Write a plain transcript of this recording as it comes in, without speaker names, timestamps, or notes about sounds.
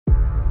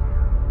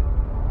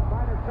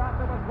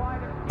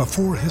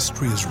Before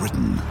history is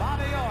written,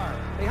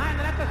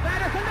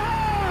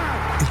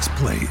 it's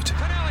played.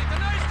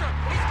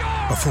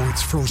 Before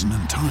it's frozen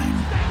in time,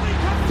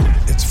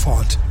 it's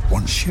fought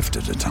one shift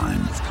at a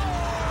time.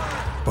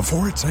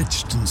 Before it's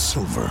etched in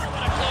silver,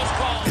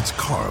 it's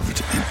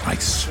carved in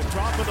ice.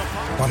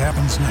 What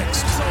happens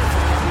next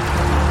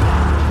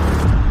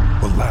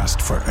will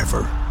last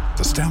forever.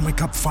 The Stanley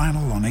Cup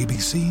Final on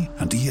ABC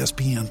and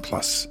ESPN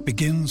Plus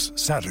begins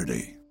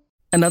Saturday.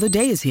 Another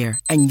day is here,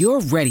 and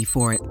you're ready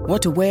for it.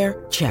 What to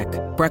wear? Check.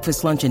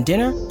 Breakfast, lunch, and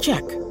dinner?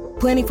 Check.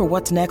 Planning for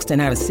what's next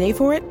and how to save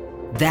for it?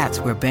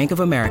 That's where Bank of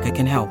America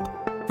can help.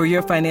 For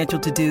your financial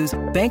to-dos,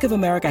 Bank of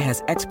America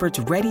has experts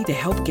ready to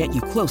help get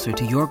you closer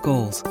to your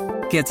goals.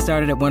 Get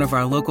started at one of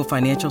our local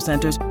financial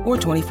centers or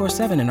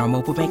 24/7 in our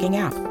mobile banking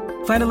app.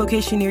 Find a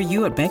location near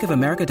you at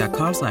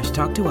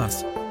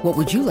bankofamerica.com/talktous. What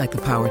would you like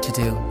the power to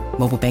do?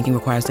 Mobile banking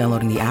requires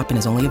downloading the app and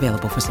is only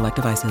available for select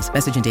devices.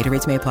 Message and data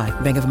rates may apply.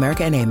 Bank of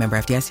America N.A., member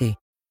FDIC.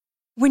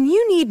 When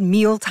you need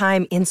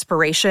mealtime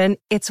inspiration,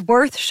 it's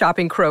worth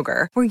shopping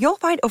Kroger, where you'll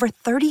find over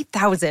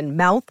 30,000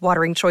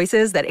 mouth-watering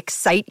choices that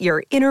excite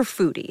your inner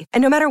foodie.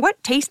 And no matter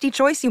what tasty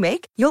choice you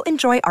make, you'll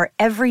enjoy our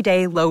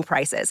everyday low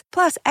prices,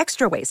 plus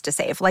extra ways to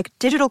save, like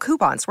digital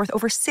coupons worth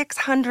over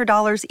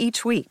 $600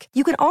 each week.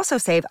 You can also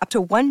save up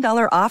to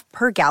 $1 off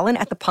per gallon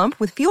at the pump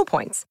with fuel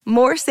points.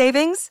 More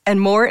savings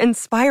and more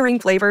inspiring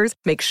flavors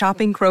make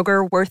shopping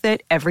Kroger worth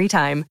it every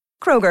time.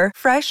 Kroger,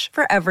 fresh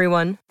for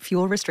everyone.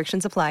 Fuel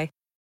restrictions apply.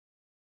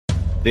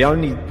 The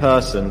only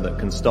person that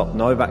can stop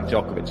Novak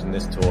Djokovic in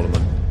this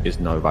tournament is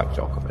Novak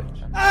Djokovic.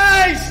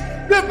 Ace!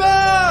 The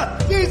bar!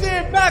 He's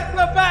in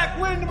back-to-back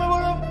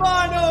Wimbledon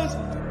finals!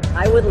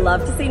 I would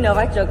love to see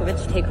Novak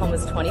Djokovic take home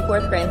his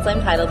 24th Grand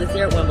Slam title this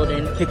year at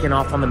Wimbledon. Kicking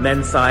off on the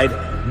men's side,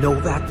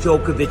 Novak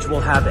Djokovic will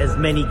have as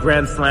many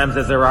Grand Slams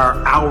as there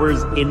are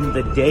hours in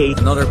the day.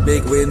 Another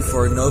big win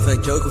for Novak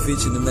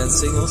Djokovic in the men's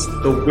singles.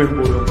 The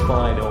Wimbledon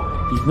final.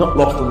 He's not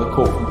lost on the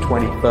court from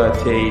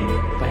 2013,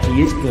 but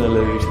he is going to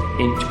lose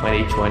in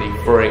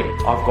 2023.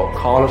 I've got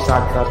Carlos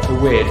Alcaraz to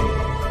win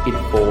in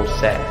 4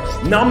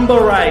 sets.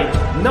 Number 8,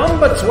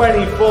 number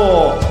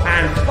 24,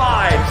 and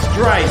 5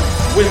 straight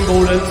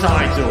Wimbledon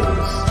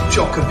titles.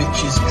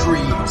 Djokovic's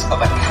dreams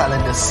of a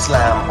calendar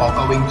slam are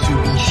going to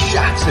be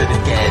shattered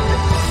again.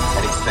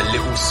 And it's the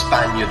little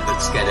Spaniard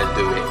that's going to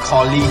do it.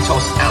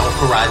 Carlitos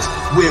Alcaraz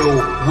will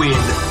win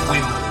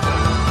Wimbledon.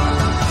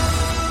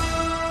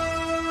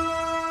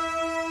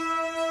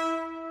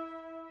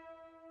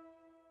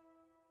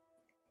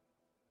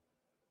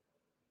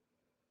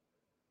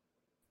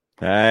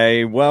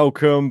 Hey,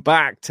 welcome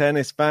back,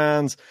 tennis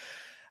fans.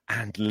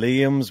 And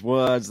Liam's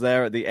words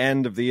there at the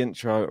end of the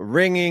intro,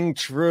 ringing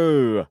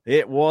true.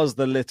 It was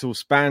the little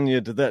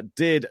Spaniard that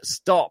did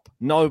stop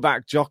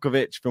Novak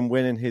Djokovic from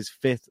winning his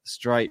 5th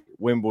straight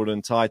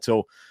Wimbledon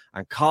title.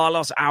 And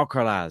Carlos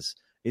Alcaraz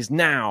is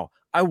now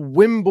a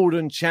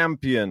Wimbledon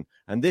champion.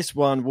 And this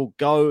one will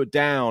go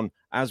down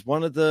as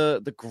one of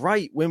the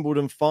great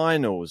Wimbledon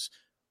finals.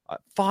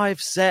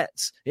 5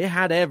 sets. It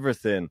had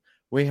everything.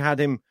 We had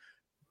him.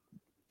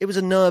 It was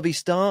a nervy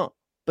start,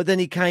 but then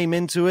he came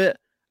into it,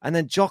 and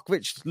then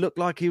Djokovic looked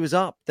like he was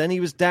up, then he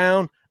was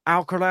down,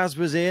 Alcaraz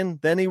was in,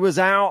 then he was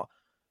out.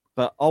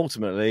 But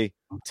ultimately,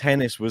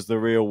 tennis was the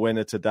real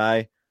winner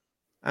today,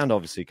 and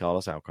obviously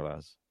Carlos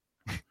Alcaraz.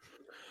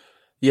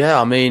 Yeah,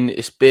 I mean,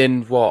 it's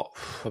been,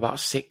 about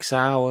 6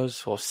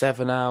 hours or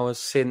 7 hours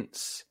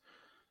since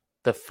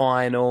the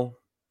final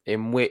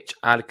in which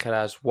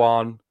Alcaraz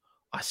won.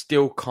 I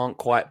still can't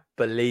quite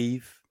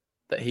believe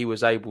that he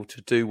was able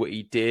to do what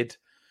he did.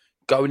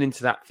 Going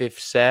into that 5th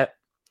set,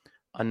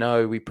 I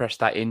know we pressed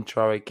that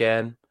intro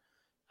again.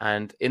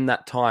 And in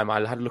that time,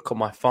 I had a look on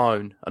my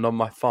phone. And on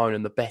my phone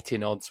and the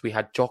betting odds, we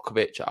had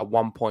Djokovic at a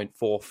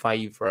 1.4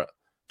 favourite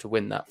to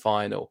win that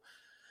final.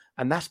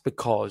 And that's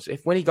because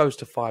when he goes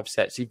to 5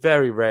 sets, he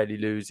very rarely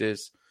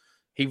loses.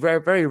 He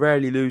very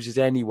rarely loses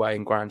anyway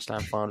in Grand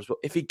Slam finals. But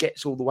if he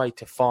gets all the way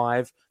to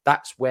 5,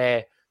 that's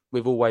where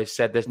we've always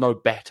said there's no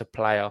better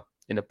player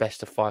in a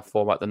best-of-5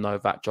 format than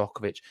Novak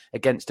Djokovic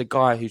against a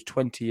guy who's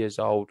 20 years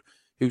old,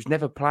 who's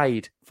never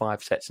played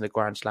 5 sets in a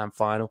Grand Slam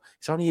final.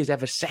 It's only his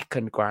ever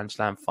 2nd Grand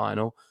Slam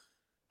final.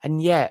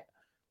 And yet,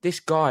 this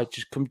guy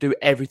just can do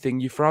everything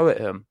you throw at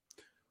him.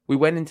 We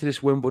went into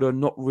this Wimbledon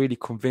not really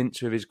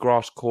convinced with his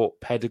grass court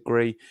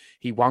pedigree.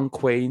 He won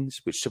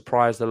Queens, which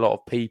surprised a lot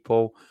of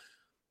people.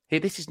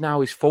 This is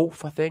now his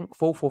 4th, I think,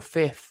 4th or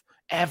 5th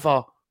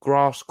ever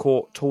grass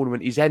court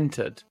tournament he's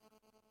entered.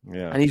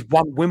 Yeah. And he's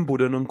won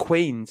Wimbledon and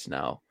Queens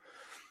now.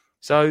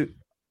 So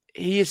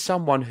he is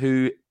someone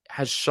who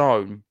has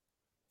shown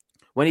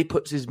when he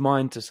puts his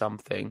mind to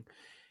something,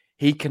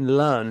 he can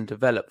learn and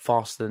develop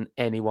faster than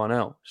anyone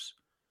else.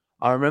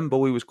 I remember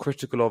we was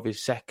critical of his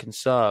 2nd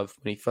serve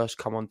when he first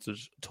come onto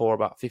the tour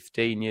about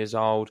 15 years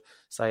old,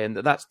 saying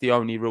that that's the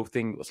only real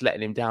thing that's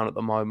letting him down at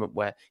the moment,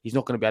 where he's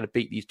not going to be able to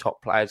beat these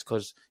top players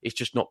because it's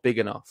just not big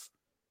enough.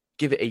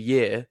 Give it a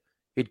year,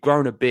 he'd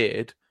grown a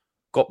beard,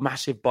 got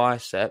massive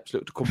biceps,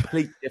 looked a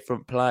complete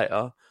different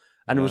player,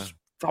 and was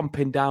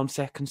thumping down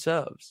 2nd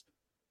serves.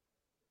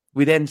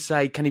 We then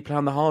say, can he play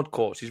on the hard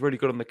courts? He's really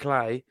good on the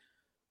clay.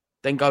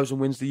 Then goes and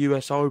wins the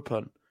US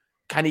Open.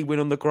 Can he win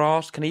on the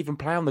grass? Can he even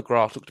play on the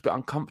grass? Looked a bit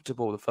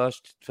uncomfortable the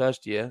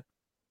first year.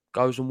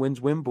 Goes and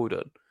wins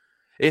Wimbledon.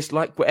 It's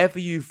like whatever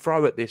you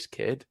throw at this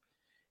kid,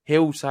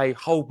 he'll say,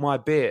 hold my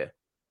beer.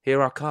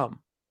 Here I come.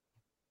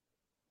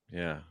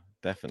 Yeah,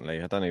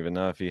 definitely. I don't even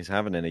know if he's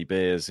having any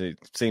beers. It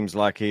seems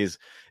like he's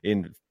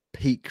in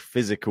peak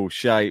physical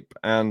shape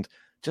and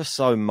just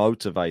so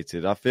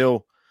motivated. I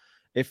feel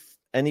if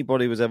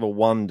anybody was ever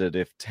wondered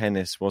if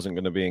tennis wasn't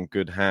going to be in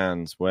good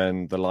hands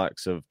when the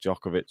likes of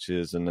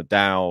Djokovic's and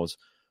Nadal's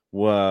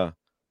were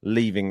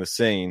leaving the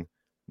scene,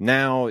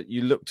 now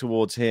you look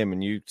towards him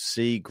and you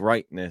see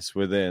greatness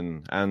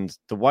within. And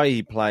the way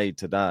he played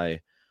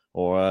today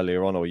or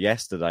earlier on or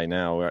yesterday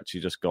now, we're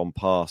actually just gone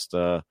past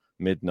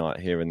midnight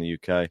here in the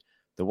UK,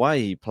 the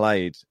way he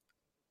played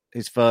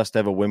his first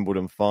ever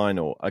Wimbledon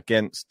final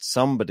against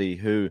somebody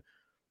who,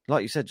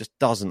 like you said, just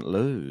doesn't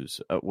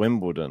lose at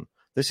Wimbledon.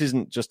 This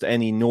isn't just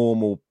any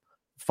normal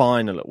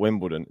final at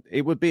Wimbledon.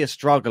 It would be a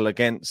struggle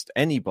against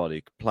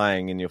anybody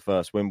playing in your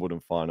first Wimbledon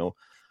final.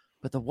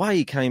 But the way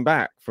he came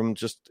back from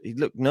he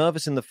looked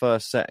nervous in the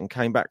first set and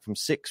came back from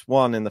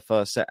 6-1 in the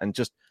first set and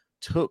just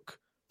took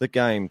the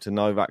game to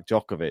Novak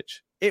Djokovic.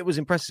 It was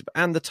impressive.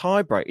 And the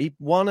tiebreak, he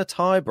won a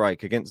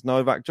tiebreak against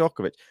Novak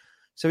Djokovic.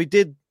 So he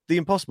did the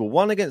impossible.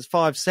 Won against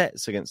 5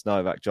 sets against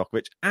Novak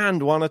Djokovic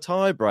and won a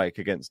tiebreak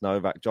against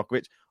Novak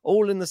Djokovic,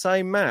 all in the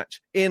same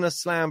match in a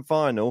slam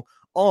final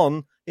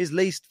on his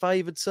least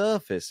favoured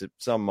surface,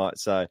 some might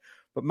say.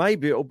 But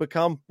maybe it'll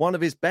become one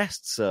of his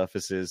best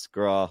surfaces,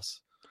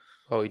 grass.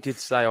 Well, he did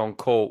say on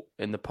court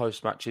in the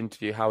post-match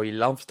interview how he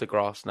loves the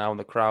grass now, and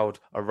the crowd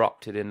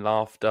erupted in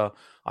laughter.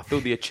 I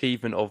feel the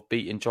achievement of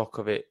beating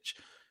Djokovic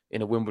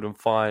in a Wimbledon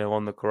final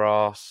on the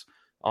grass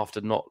after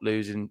not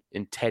losing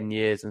in 10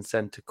 years in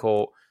centre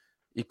court,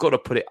 you've got to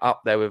put it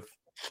up there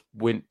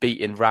with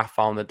beating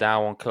Rafael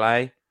Nadal on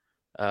clay.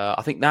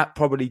 I think that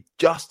probably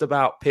just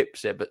about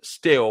pips it, but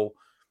still,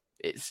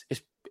 it's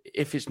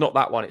if it's not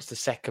that one, it's the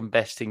second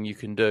best thing you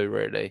can do,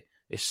 really.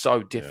 It's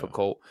so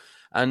difficult.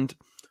 Yeah. And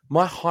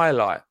my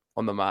highlight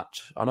on the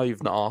match, I know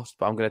you've not asked,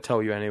 but I'm going to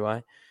tell you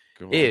anyway,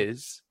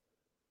 is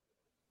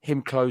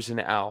him closing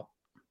it out.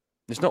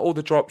 It's not all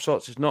the drop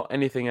shots. It's not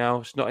anything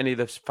else. Not any of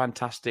the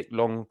fantastic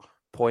long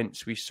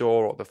points we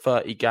saw, or the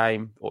 30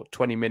 game or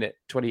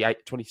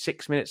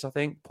 26 minutes, I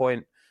think,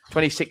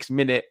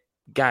 26-minute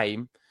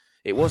game.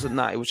 It wasn't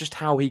that. It was just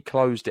how he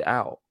closed it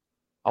out.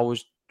 I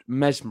was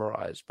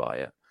mesmerised by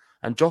it.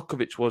 And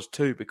Djokovic was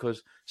too,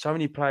 because so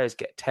many players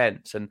get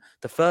tense. And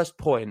the first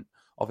point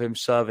of him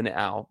serving it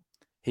out,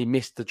 he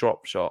missed the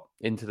drop shot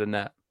into the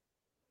net.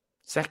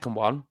 Second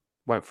one,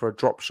 went for a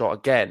drop shot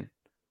again.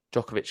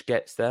 Djokovic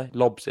gets there,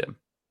 lobs him.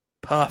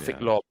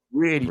 Perfect lob.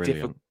 Really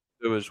difficult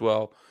to do as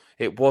well.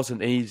 It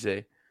wasn't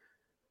easy.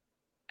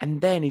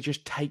 And then he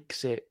just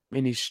takes it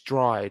in his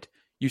stride.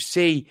 You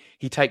see,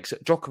 he takes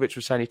it. Djokovic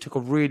was saying he took a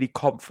really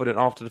confident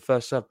after the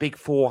first serve, big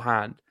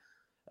forehand.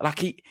 Like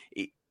he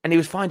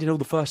was finding all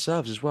the first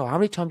serves as well. How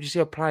many times do you see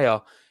a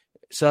player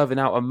serving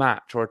out a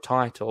match or a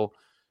title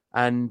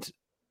and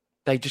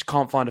they just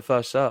can't find a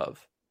first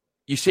serve?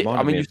 You see,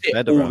 you see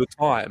it all the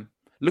time.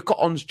 Look at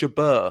Ons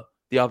Jabeur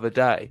the other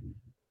day.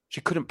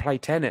 She couldn't play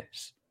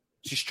tennis.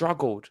 She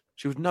struggled.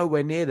 She was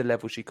nowhere near the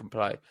level she can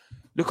play.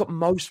 Look at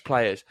most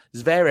players.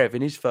 Zverev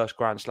in his first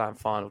Grand Slam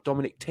final.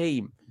 Dominic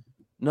Thiem.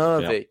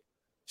 Nervy.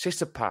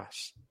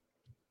 Tsitsipas.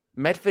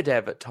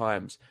 Medvedev at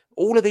times.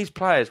 All of these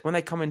players, when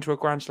they come into a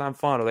Grand Slam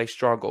final, they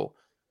struggle.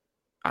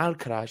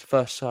 Alcaraz,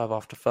 first serve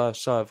after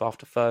first serve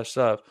after first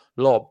serve.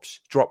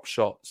 Lobs, drop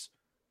shots.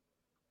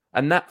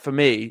 And that, for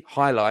me,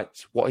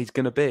 highlights what he's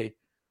going to be.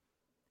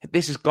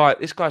 This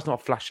guy's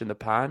not a flash in the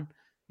pan.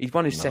 He's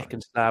won his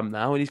second slam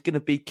now, and he's going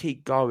to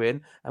keep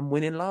going and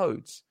winning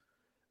loads.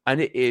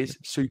 And it is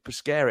super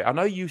scary. I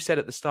know you said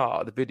at the start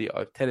of the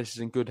video, tennis is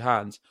in good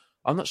hands.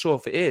 I'm not sure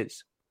if it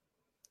is.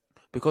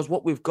 Because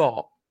what we've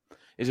got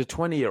is a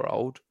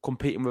 20-year-old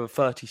competing with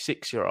a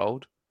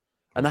 36-year-old,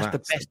 and that's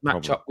the best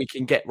matchup we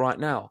can get right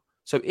now.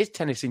 So is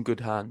tennis in good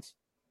hands?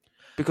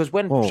 Because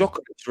when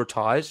Djokovic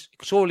retires,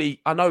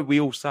 surely, I know we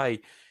all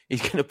say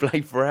he's going to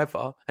play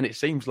forever, and it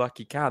seems like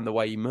he can the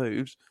way he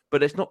moves,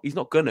 but he's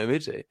not going to,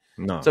 is he?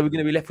 No. So we're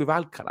going to be left with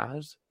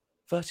Alcaraz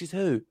versus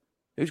who?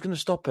 Who's going to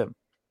stop him?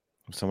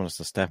 Someone has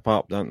to step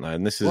up, don't they?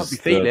 And this is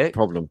the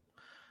problem.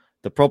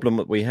 The problem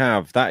that we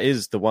have, that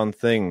is the one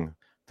thing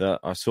that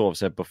I sort of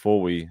said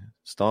before we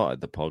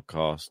started the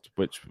podcast,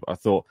 which I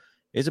thought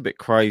is a bit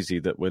crazy,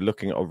 that we're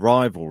looking at a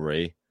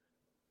rivalry,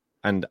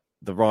 and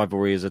the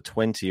rivalry is a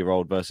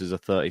 20-year-old versus a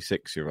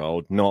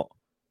 36-year-old, not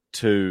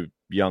two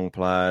young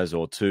players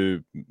or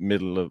two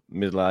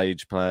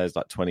middle-aged players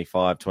like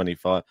 25.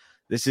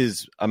 This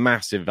is a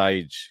massive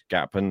age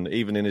gap. And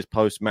even in his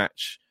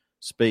post-match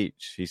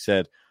speech, he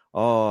said,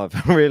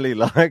 I've really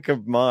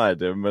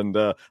admired him, and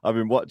I've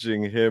been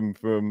watching him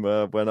from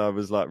when I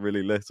was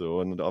really little,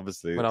 and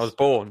obviously when I was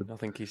born, I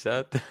think he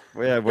said.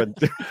 Yeah, when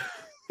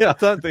I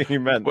don't think he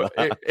meant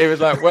that. It was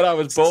like when I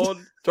was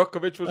born,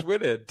 Djokovic was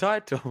winning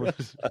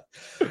titles.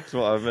 That's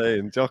what I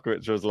mean.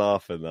 Djokovic was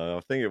laughing though.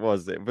 I think it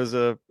was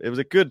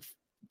a good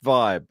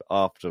vibe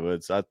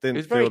afterwards. I didn't. It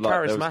was very feel like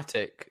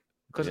charismatic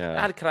because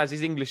Alcaraz,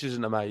 his English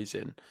isn't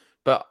amazing,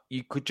 but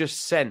you could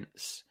just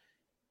sense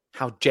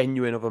how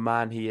genuine of a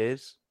man he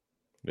is.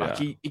 Like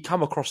he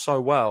come across so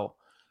well.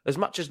 As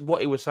much as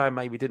what he was saying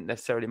maybe didn't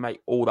necessarily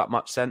make all that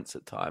much sense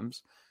at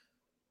times,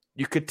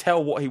 you could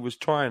tell what he was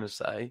trying to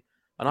say.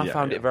 And I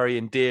found it very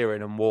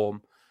endearing and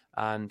warm.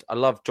 And I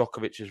loved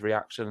Djokovic's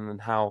reaction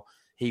and how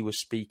he was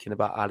speaking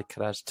about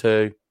Alcaraz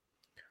too.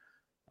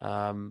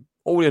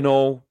 All in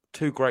all,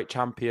 two great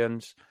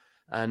champions.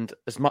 And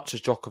as much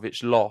as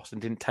Djokovic lost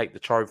and didn't take the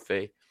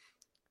trophy,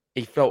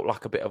 he felt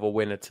like a bit of a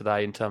winner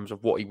today in terms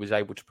of what he was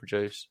able to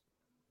produce.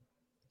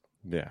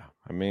 Yeah,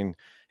 I mean,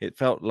 it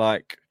felt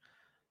like,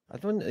 I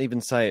don't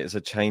even say it's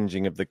a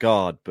changing of the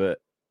guard, but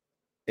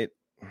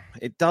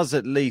it does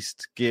at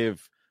least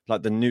give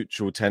like the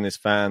neutral tennis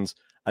fans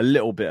a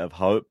little bit of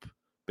hope,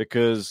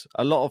 because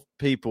a lot of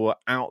people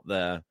out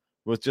there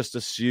were just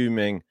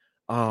assuming,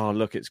 oh,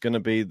 look, it's going to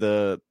be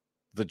the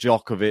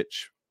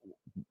Djokovic.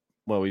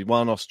 Well, he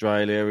won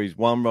Australia, he's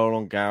won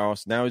Roland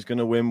Garros, now he's going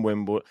to win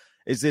Wimbledon.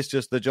 Is this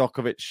just the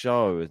Djokovic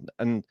show?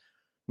 And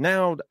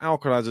now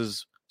Alcaraz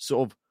is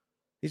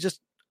he's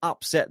just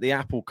upset the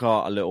apple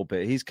cart a little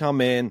bit. He's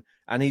come in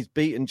and he's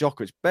beaten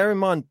Djokovic. Bear in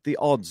mind, the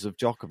odds of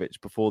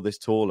Djokovic before this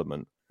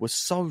tournament were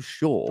so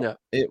short. Yeah.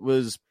 It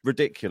was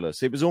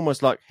ridiculous. It was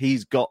almost like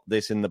he's got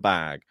this in the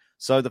bag.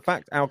 So the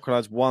fact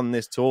Alcaraz won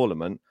this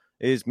tournament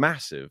is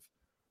massive.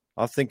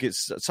 I think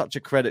it's such a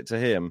credit to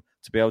him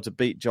to be able to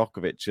beat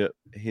Djokovic at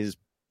his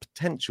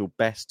potential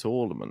best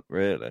tournament,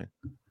 really.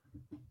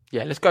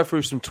 Yeah, let's go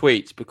through some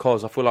tweets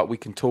because I feel like we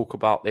can talk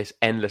about this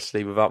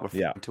endlessly without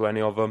referring to any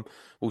of them.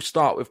 We'll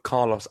start with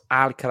Carlos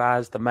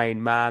Alcaraz, the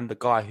main man, the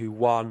guy who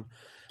won.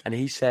 And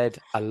he said,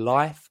 a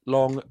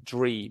lifelong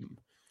dream.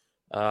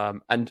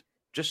 And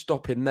just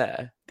stopping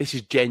there, this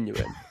is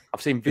genuine.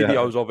 I've seen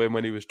videos of him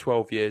when he was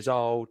 12 years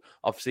old.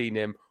 I've seen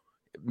him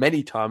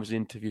many times in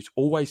interviews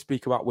always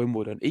speak about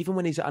Wimbledon. Even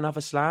when he's at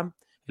another slam,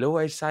 he'll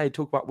always talk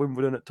about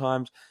Wimbledon at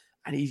times.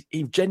 And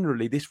he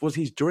generally, this was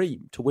his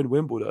dream, to win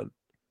Wimbledon.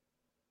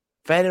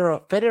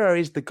 Federer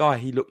is the guy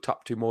he looked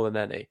up to more than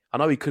any. I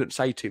know he couldn't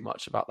say too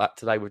much about that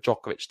today with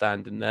Djokovic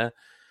standing there.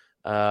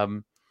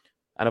 And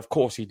of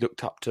course, he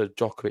looked up to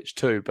Djokovic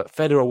too. But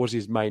Federer was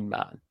his main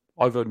man,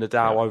 over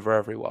Nadal, over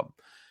everyone.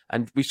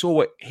 And we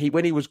saw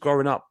when he was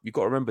growing up, you've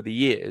got to remember the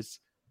years,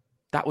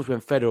 that was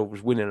when Federer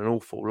was winning an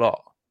awful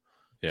lot.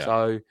 Yeah.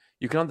 So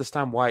you can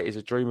understand why it is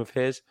a dream of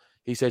his.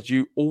 He said,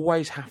 you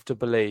always have to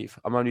believe.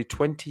 I'm only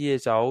 20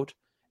 years old.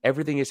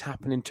 Everything is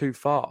happening too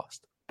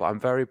fast. But I'm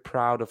very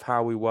proud of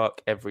how we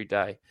work every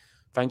day.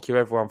 Thank you,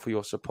 everyone, for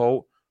your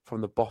support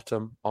from the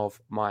bottom of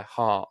my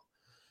heart.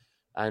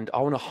 And I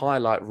want to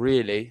highlight,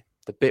 really,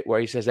 the bit where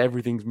he says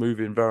everything's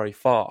moving very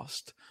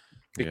fast,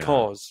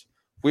 because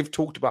we've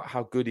talked about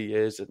how good he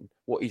is and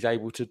what he's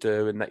able to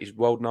do and that he's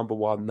world number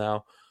one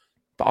now.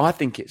 But I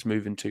think it's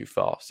moving too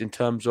fast in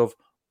terms of,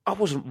 I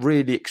wasn't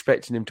really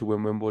expecting him to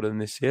win Wimbledon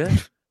this year.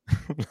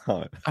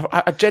 No.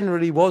 I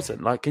generally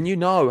wasn't. Like, and you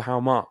know how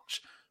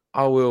much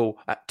I will,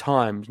 at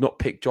times, not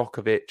pick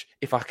Djokovic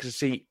if I could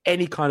see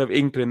any kind of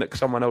inkling that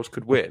someone else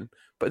could win.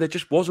 But there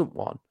just wasn't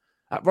one.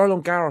 At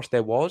Roland Garros,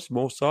 there was,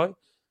 more so,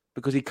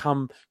 because he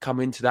come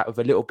into that with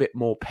a little bit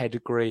more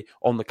pedigree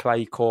on the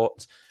clay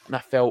courts. And I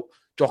felt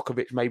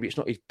Djokovic, maybe it's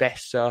not his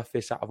best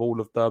surface out of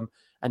all of them,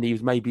 and he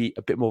was maybe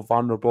a bit more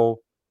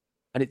vulnerable,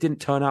 and it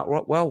didn't turn out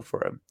right well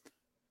for him.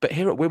 But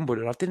here at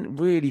Wimbledon, I didn't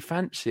really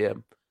fancy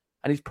him.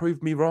 And he's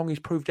proved me wrong. He's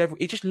proved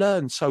he just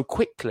learns so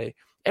quickly.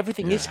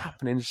 Everything is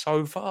happening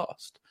so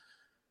fast.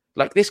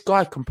 Like, this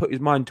guy can put his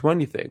mind to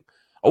anything.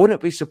 I wouldn't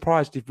be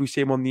surprised if we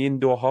see him on the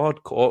indoor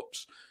hard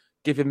courts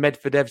giving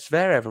Medvedev,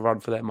 Zverev a run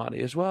for their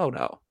money as well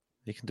now.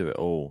 He can do it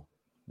all.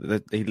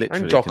 He literally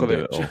and Djokovic. Can do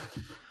it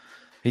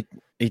all.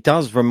 He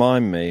does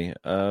remind me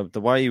of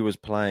the way he was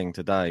playing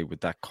today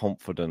with that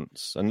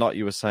confidence. And like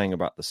you were saying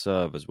about the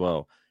serve as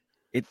well,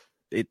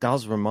 it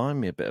does remind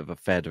me a bit of a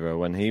Federer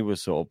when he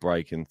was sort of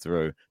breaking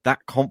through.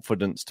 That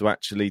confidence to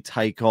actually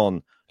take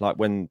on, like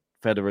when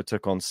Federer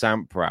took on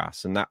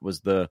Sampras, and that was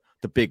the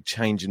big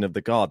changing of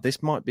the guard.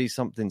 This might be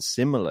something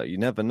similar. You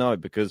never know,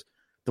 because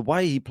the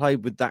way he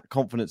played with that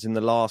confidence in the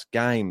last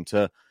game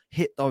to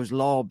hit those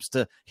lobs,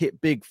 to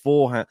hit big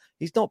forehand,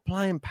 he's not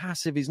playing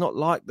passive. He's not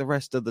like the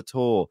rest of the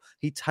tour.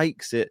 He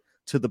takes it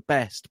to the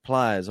best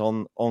players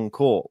on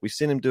court. We've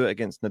seen him do it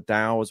against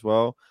Nadal as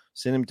well.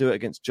 Seen him do it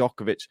against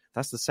Djokovic.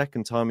 That's the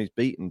second time he's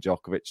beaten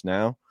Djokovic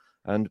now.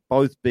 And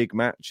both big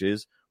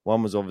matches.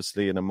 One was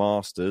obviously in a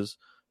Masters,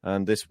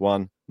 and this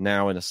one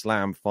now in a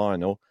Slam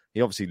final.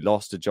 He obviously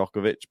lost to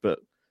Djokovic, but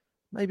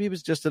maybe it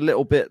was just a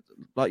little bit,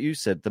 like you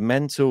said, the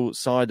mental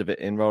side of it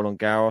in Roland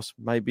Garros.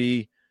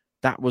 Maybe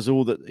that was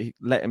all that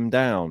let him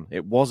down.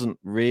 It wasn't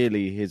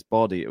really his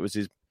body. It was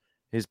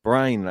his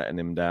brain letting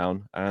him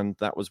down. And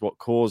that was what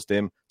caused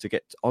him to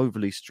get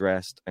overly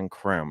stressed and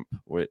cramp,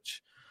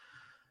 which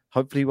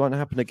hopefully won't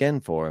happen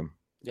again for him.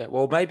 Yeah,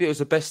 well, maybe it was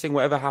the best thing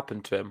whatever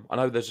happened to him. I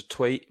know there's a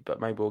tweet, but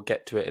maybe we'll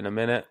get to it in a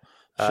minute.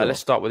 Sure. Let's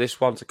start with this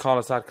one. So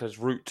Carlos Alcaraz's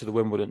route to the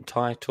Wimbledon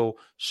title.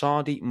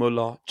 Sadi,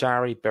 Muller,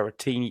 Jarry,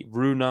 Berrettini,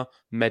 Rune,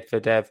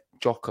 Medvedev,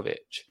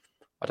 Djokovic.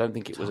 I don't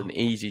think it was an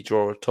easy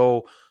draw at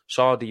all.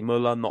 Sadi,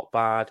 Muller, not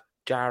bad.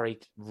 Jarry,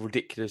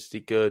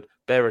 ridiculously good.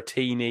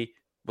 Berrettini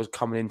was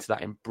coming into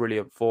that in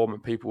brilliant form,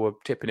 and people were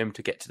tipping him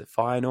to get to the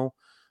final.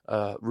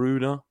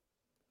 Rune,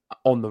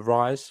 on the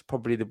rise,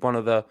 probably one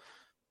of the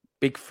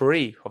big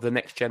three of the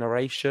next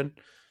generation.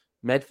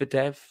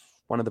 Medvedev,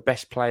 one of the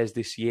best players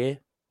this year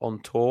on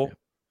tour.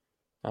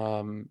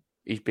 Yeah.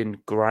 He's been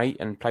great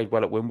and played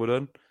well at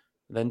Wimbledon.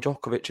 And then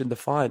Djokovic in the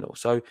final.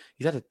 So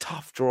he's had a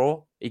tough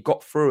draw. He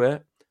got through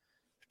it.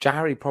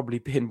 Jarry probably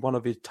been one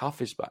of his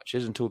toughest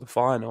matches until the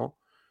final.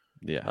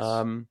 Yes.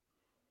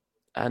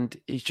 And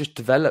he's just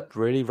developed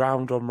really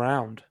round on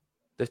round.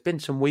 There's been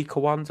some weaker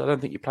ones. I don't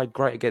think he played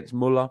great against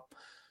Muller.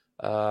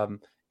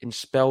 In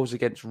spells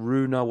against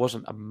Rune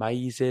wasn't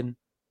amazing.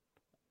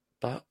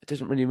 But it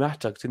doesn't really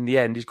matter because in the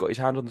end, he's got his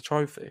hand on the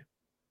trophy.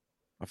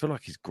 I feel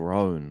like he's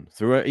grown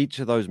throughout each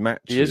of those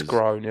matches. He has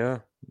grown, yeah.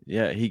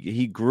 Yeah,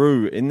 he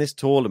grew in this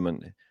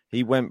tournament.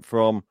 He went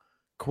from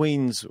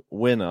Queen's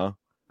winner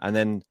and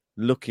then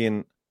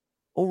looking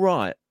all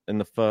right in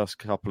the first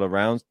couple of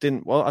rounds.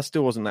 I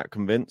still wasn't that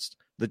convinced.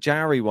 The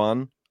Jarry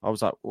one, I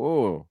was like,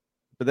 whoa.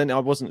 But then I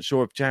wasn't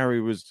sure if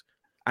Jarry was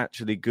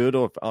actually good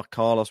or if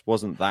Carlos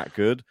wasn't that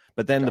good.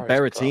 But then the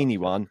Berrettini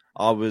one,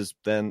 I was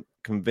then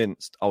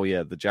convinced, oh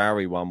yeah, the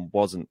Jarry one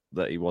wasn't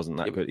that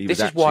good.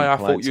 This is why I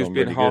thought you was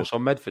being harsh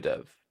on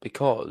Medvedev,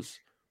 because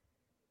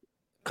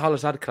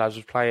Carlos Alcaraz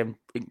was playing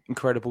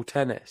incredible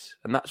tennis,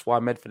 and that's why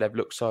Medvedev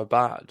looked so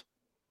bad.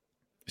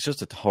 It's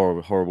just a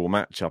horrible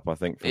matchup, I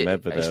think, for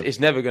Medvedev. It's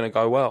never going to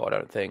go well, I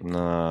don't think.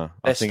 Nah.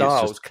 Their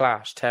styles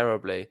clash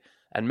terribly,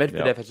 and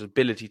Medvedev has the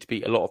ability to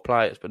beat a lot of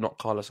players, but not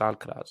Carlos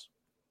Alcaraz.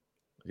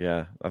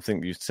 Yeah, I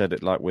think you said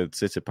it like with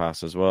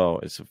Tsitsipas as well.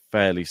 It's a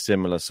fairly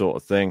similar sort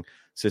of thing.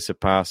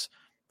 Tsitsipas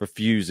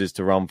refuses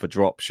to run for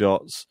drop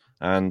shots,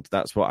 and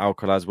that's what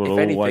Alcaraz will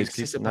always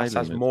keep. Tsitsipas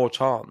has more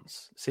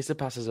chance.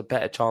 Tsitsipas has a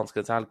better chance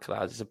against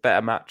Alcaraz. It's a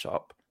better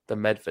matchup than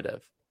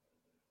Medvedev.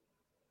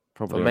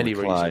 Probably for many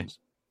reasons.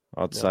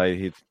 I'd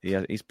say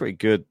he's pretty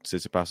good,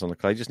 Tsitsipas, on the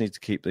clay. He just needs to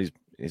keep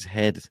his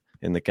head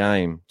in the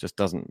game. Just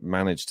doesn't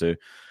manage to.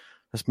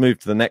 Let's move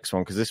to the next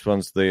one, because this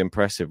one's the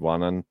impressive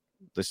one, and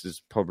this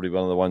is probably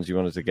one of the ones you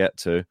wanted to get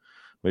to,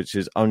 which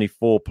is only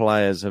 4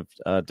 players have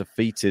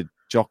defeated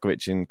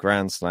Djokovic in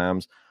Grand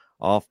Slams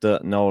after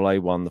Nole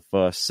won the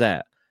first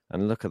set.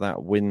 And look at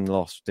that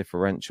win-loss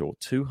differential.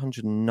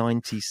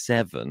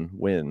 297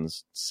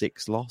 wins,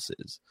 6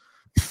 losses.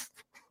 I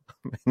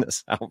mean,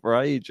 that's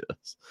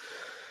outrageous.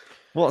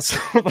 What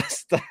sort of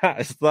stat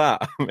is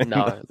that? I mean,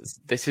 no,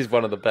 this is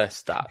one of the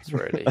best stats,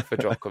 really, for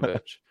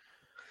Djokovic.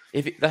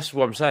 That's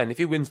what I'm saying. If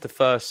he wins the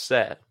first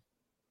set,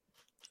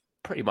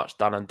 pretty much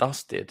done and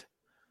dusted.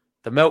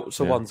 The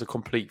Meltzer one's a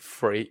complete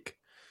freak.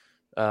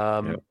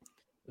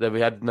 Then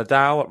we had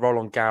Nadal at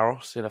Roland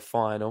Garros in a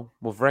final.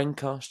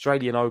 Wawrinka,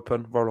 Australian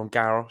Open, Roland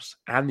Garros,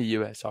 and the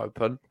US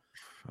Open.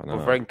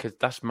 Wawrinka,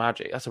 that's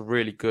magic. That's a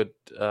really good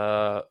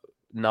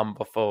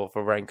number for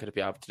Wawrinka to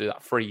be able to do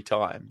that 3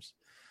 times.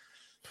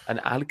 And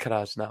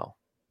Alcaraz now.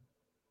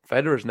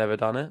 Federer's never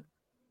done it.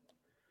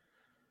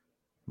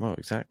 Well,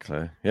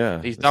 exactly.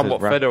 Yeah. He's done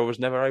what Federer was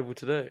never able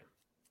to do.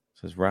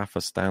 Says Rafa,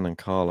 Stan and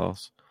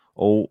Carlos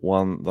all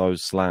won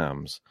those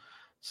slams.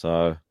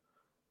 So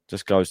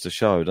just goes to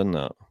show, doesn't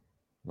it?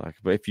 But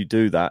if you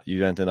do that,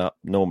 you ended up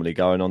normally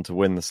going on to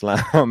win the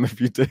slam. If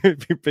you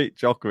beat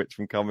Djokovic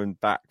from coming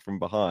back from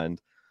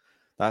behind,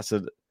 that's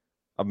a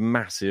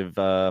massive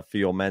for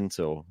your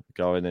mental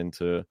going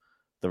into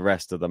the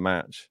rest of the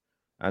match.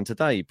 And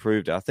today he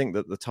proved it. I think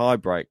that the tie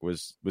break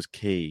was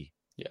key.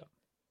 Yeah.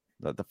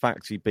 That the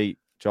fact he beat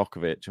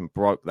Djokovic and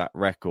broke that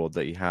record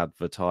that he had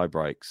for tie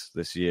breaks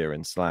this year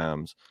in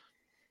slams,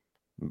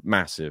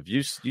 massive.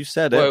 You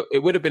said it. Well, it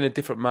would have been a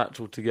different match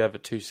altogether,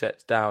 2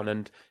 sets down,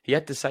 and he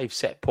had to save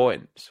set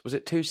points. Was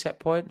it 2 set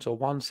points or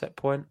 1 set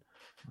point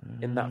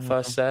in that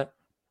first set?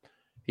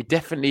 He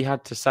definitely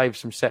had to save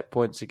some set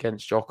points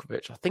against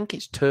Djokovic. I think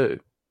it's 2.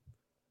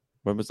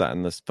 When was that,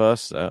 in this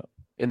first set?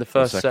 In the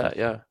first set,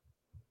 yeah.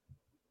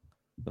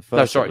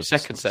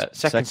 Second set.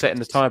 Second set in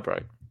the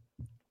tiebreak.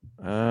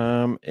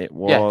 It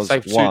was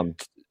 1.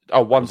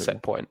 One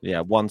set point.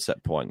 Yeah, 1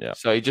 set point, yeah.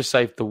 So he just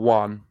saved the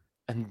 1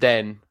 and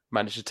then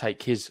managed to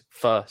take his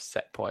first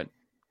set point.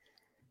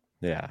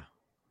 Yeah.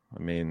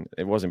 I mean,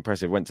 it was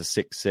impressive. Went to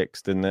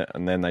 6-6, didn't it?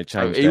 And then they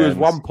changed He was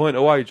 1 point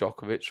away,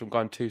 Djokovic, from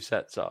going 2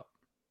 sets up.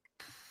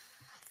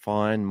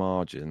 Fine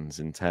margins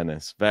in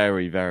tennis.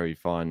 Very, very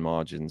fine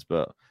margins,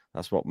 but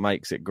that's what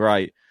makes it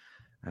great.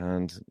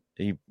 And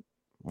he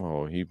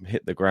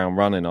hit the ground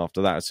running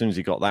after that. As soon as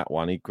he got that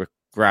one, he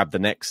grabbed the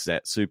next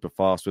set super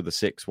fast with a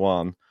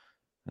 6-1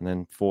 and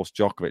then forced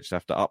Djokovic to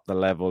have to up the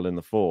level in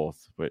the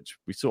 4th, which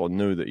we sort of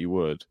knew that he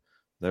would.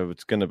 There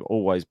was going to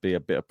always be a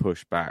bit of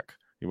pushback.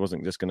 He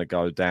wasn't just going to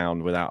go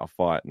down without a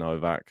fight,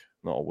 Novak,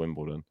 not at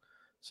Wimbledon.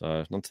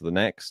 So on to the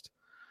next.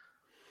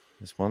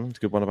 This one's a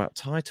good one about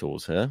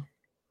titles here.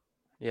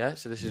 Yeah,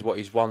 so this is what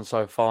he's won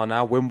so far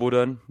now.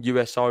 Wimbledon,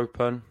 US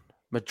Open,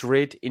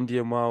 Madrid,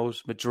 Indian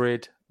Wells,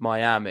 Madrid,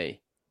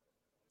 Miami.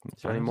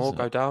 Is there any more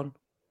go down?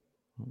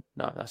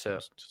 No, that's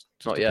it. Just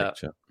Not a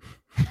yet.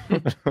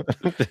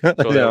 picture.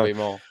 There'll be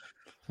more.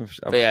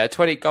 But yeah,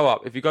 20, go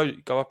up. If you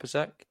go up a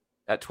sec,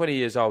 at 20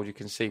 years old, you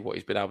can see what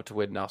he's been able to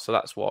win now. So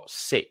that's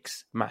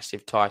 6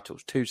 massive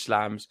titles, 2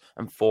 slams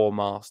and 4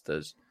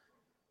 masters.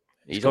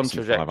 He's on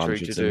trajectory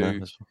to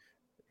do...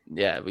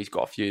 Yeah, he's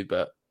got a few,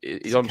 but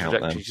he's on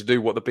trajectory to do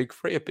what the big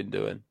three have been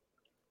doing.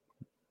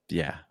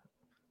 Yeah.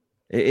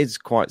 It is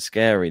quite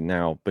scary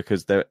now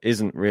because there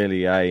isn't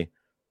really a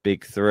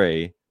big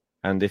three.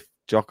 And if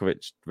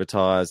Djokovic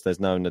retires,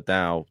 there's no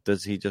Nadal.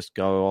 Does he just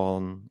go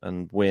on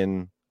and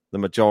win the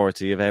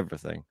majority of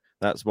everything?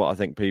 That's what I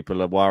think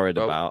people are worried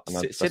about.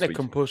 And Sinner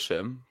can push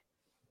him,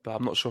 but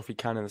I'm not sure if he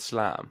can in the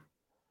slam.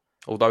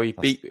 Although he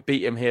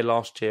beat him here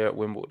last year at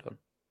Wimbledon.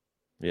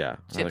 Yeah.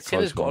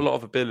 Sinner's got a lot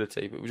of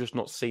ability, but we've just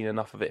not seen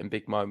enough of it in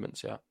big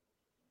moments yet.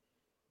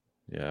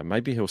 Yeah,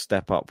 maybe he'll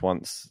step up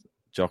once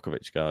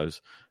Djokovic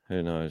goes.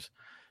 Who knows?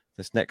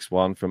 This next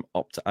one from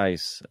Opta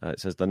Ace, it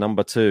says the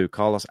number 2,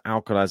 Carlos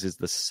Alcaraz, is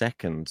the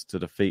second to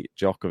defeat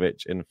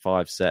Djokovic in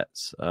 5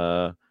 sets.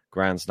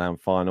 Grand Slam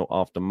final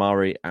after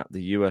Murray at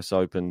the US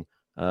Open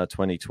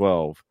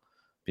 2012.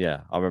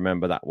 Yeah, I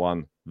remember that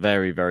one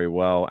very, very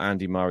well.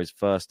 Andy Murray's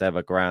first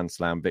ever Grand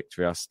Slam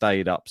victory. I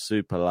stayed up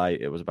super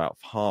late. It was about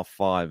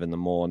 5:30 in the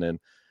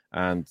morning.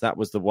 And that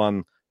was the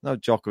one,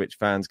 Djokovic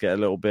fans get a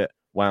little bit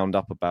wound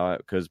up about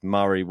it because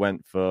Murray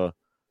went for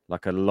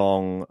like a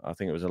long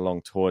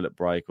toilet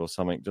break or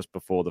something just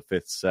before the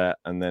 5th set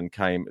and then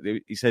came.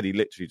 He said he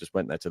literally just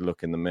went there to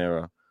look in the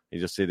mirror. He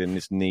just said he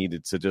just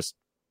needed to just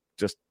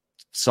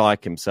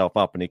psych himself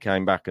up, and he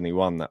came back and he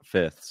won that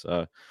 5th.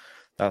 So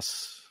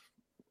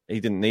he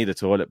didn't need a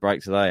toilet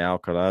break today,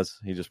 Alcaraz.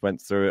 He just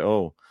went through it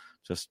all.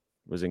 Just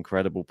was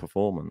incredible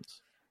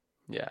performance.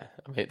 Yeah,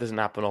 I mean, it doesn't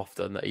happen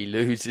often that he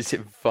loses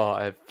in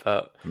 5,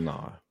 but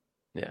no.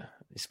 Yeah,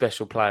 a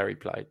special player he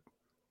played.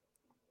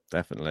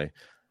 Definitely.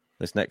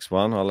 This next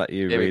one, I'll let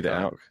you read it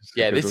out.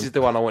 Yeah, this is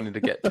the one I wanted to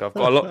get to. I've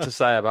got a lot to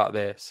say about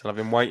this, and I've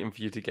been waiting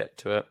for you to get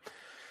to it.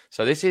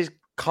 So this is,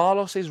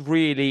 Carlos is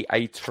really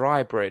a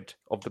tribrid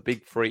of the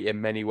big three in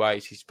many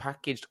ways. He's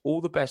packaged all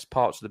the best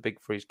parts of the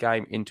big three's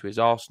game into his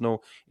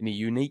arsenal in a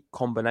unique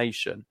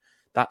combination.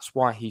 That's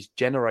why he's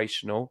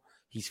generational.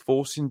 He's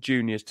forcing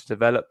juniors to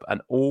develop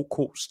an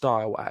all-court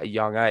style at a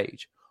young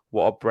age.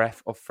 What a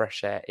breath of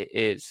fresh air it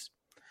is.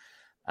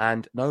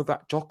 And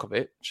Novak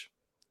Djokovic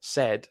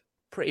said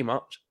pretty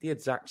much the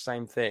exact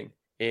same thing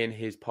in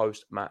his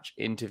post-match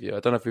interview.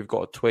 I don't know if we've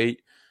got a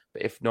tweet,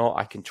 but if not,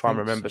 I can try and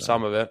remember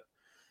some of it.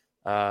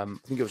 I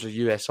think it was a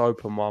US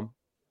Open one.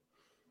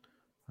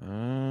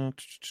 I'm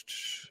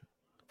just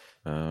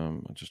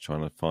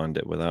trying to find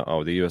it without...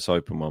 Oh, the US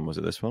Open one. Was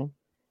it this one?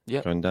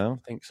 Yeah. Going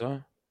down? I think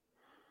so.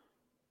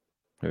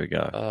 Here we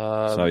go.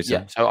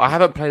 So I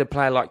haven't played a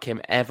player like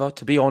him ever.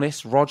 To be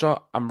honest, Roger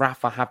and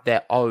Rafa have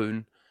their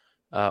own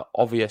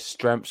obvious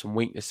strengths and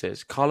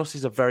weaknesses. Carlos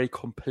is a very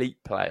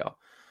complete player.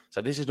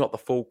 So this is not the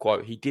full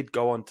quote. He did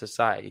go on to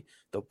say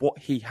that what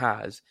he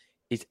has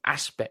is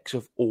aspects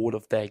of all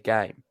of their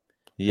game.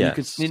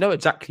 Yes. You know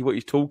exactly what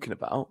he's talking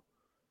about.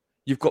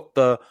 You've got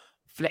the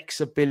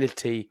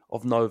flexibility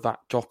of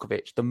Novak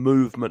Djokovic, the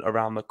movement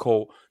around the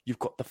court. You've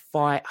got the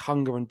fight,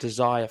 hunger and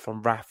desire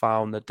from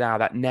Rafael Nadal,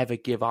 that never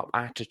give up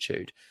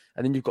attitude.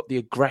 And then you've got the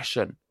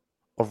aggression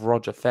of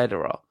Roger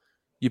Federer.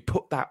 You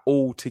put that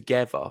all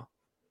together,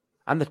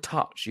 and the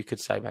touch, you could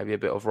say maybe a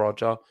bit of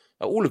Roger.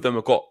 All of them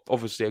have got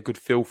obviously a good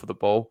feel for the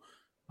ball.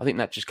 I think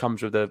that just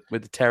comes with the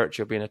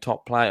territory of being a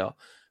top player.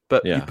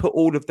 But you put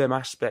all of them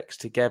aspects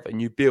together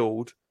and you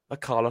build a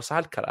Carlos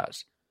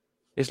Alcaraz.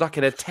 It's like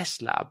in a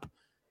test lab.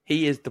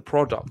 He is the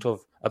product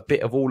of a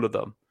bit of all of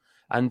them.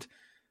 And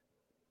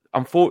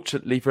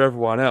unfortunately for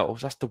everyone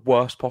else, that's the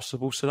worst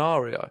possible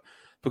scenario.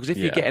 Because if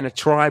you're getting a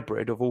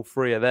tribrid of all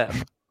three of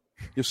them,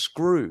 you're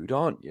screwed,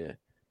 aren't you?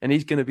 And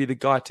he's going to be the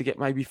guy to get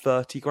maybe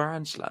 30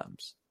 Grand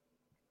Slams.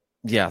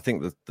 Yeah, I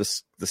think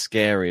the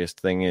scariest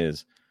thing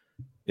is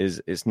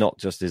it's not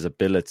just his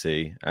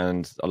ability.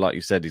 And like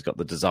you said, he's got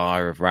the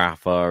desire of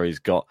Rafa. He's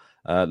got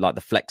like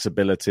the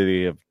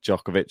flexibility of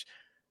Djokovic.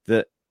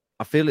 That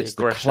I feel it's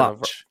the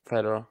clutch.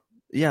 Federer.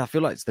 Yeah, I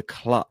feel like it's the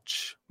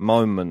clutch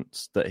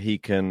moments that he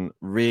can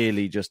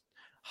really just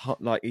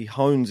like he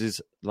hones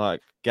his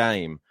like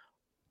game.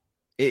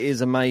 It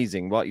is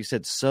amazing, like you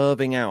said,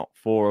 serving out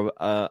for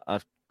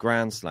a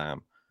Grand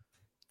Slam.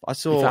 I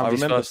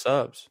remember first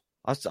serves.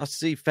 I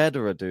see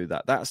Federer do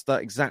that. That's the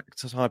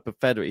exact type of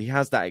Federer. He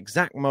has that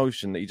exact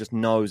motion that he just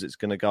knows it's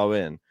going to go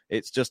in.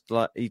 It's just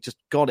like he just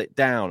got it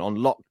down on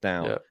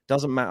lockdown. Yeah.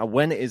 Doesn't matter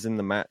when it is in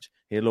the match,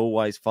 he'll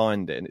always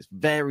find it. And it's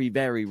very,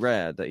 very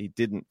rare that he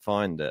didn't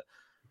find it.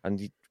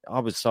 And I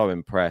was so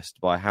impressed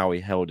by how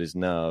he held his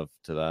nerve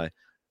today.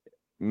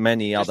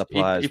 Many other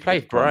players. He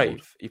played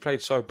brave. He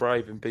played so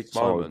brave in big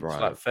moments,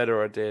 like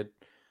Federer did.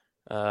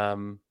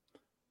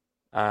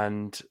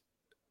 And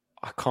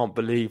I can't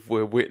believe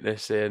we're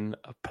witnessing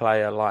a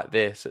player like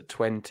this at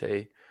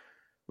 20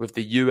 with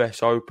the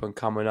US Open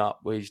coming up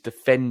where he's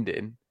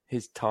defending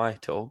his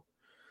title.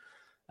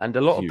 And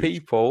a lot of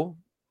people,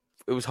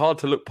 it was hard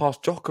to look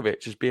past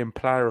Djokovic as being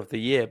player of the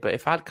year. But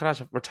if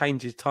Alcaraz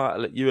retains his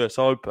title at US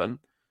Open,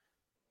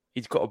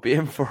 he's got to be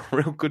in for a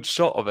real good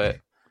shot of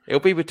it. It'll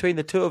be between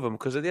the two of them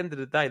because at the end of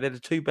the day, they're the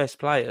two best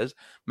players.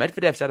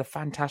 Medvedev's had a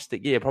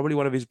fantastic year, probably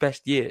one of his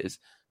best years.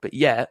 But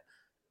yet,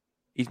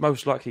 he's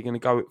most likely going to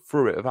go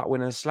through it without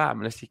winning a slam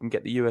unless he can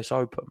get the US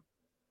Open.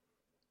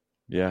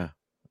 Yeah,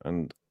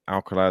 and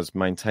Alcaraz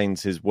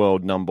maintains his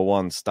world number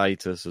one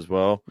status as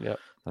well. Yeah,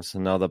 that's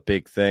another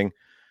big thing.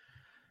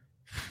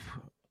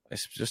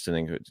 It's just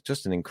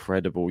an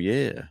incredible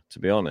year, to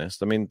be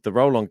honest. I mean, the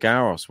Roland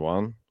Garros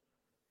one,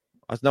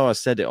 I know I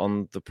said it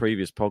on the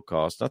previous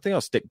podcast. I think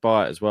I'll stick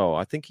by it as well.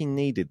 I think he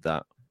needed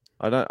that.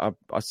 I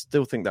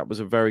still think that was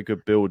a very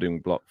good building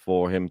block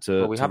for him to.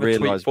 Well, we have a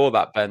tweet for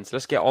that, Ben. So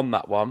let's get on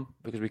that one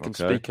because we can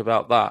speak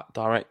about that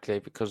directly.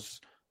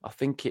 Because I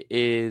think it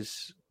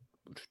is.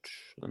 I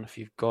don't know if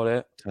you've got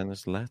it.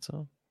 Tennis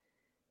letter.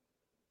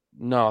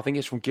 No, I think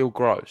it's from Gil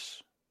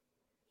Gross.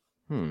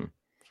 Don't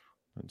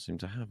seem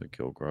to have a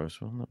Gil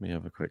Gross one. Let me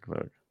have a quick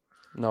look.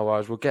 No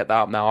worries, we'll get that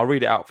up now. I'll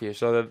read it out for you.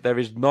 So there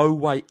is no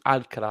way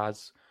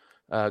Alcaraz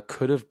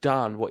could have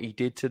done what he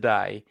did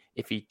today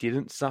if he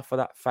didn't suffer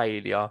that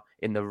failure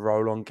in the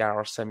Roland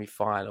Garros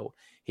semi-final.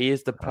 He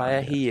is the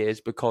player he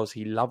is because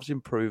he loves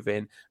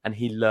improving and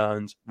he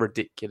learns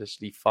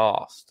ridiculously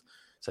fast.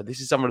 So this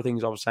is some of the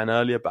things I was saying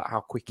earlier about how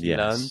quick he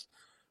learns.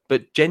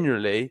 But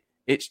generally,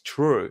 it's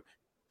true.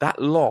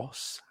 That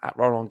loss at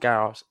Roland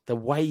Garros, the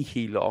way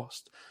he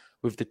lost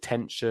with the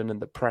tension and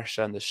the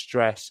pressure and the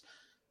stress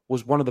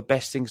was one of the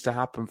best things to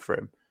happen for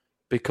him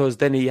because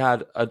then he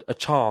had a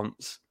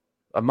chance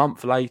a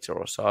month later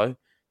or so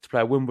to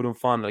play a Wimbledon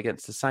final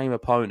against the same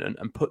opponent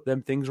and put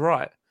them things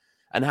right.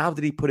 And how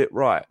did he put it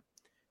right?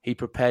 He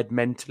prepared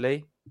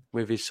mentally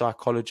with his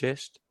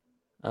psychologist.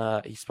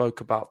 He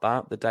spoke about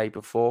that the day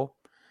before.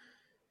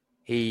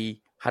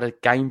 He had a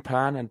game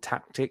plan and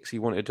tactics he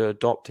wanted to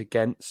adopt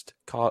against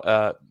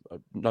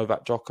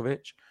Novak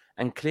Djokovic.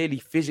 And clearly,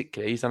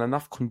 physically, he's done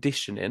enough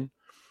conditioning,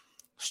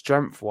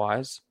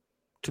 strength-wise,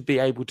 to be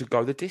able to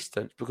go the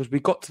distance. Because we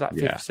got to that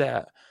fifth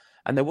set,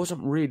 and there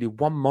wasn't really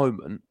one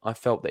moment I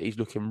felt that he's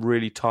looking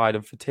really tired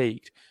and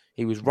fatigued.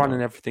 He was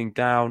running everything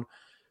down.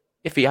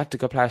 If he had to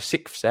go play a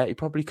sixth set, he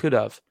probably could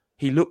have.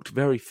 He looked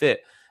very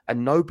fit.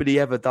 And nobody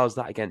ever does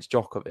that against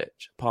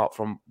Djokovic, apart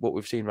from what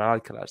we've seen with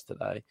Alcaraz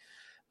today.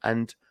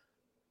 And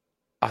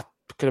I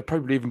could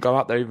probably even go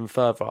out there even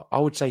further. I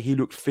would say he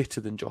looked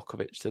fitter than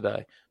Djokovic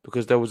today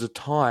because there was a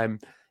time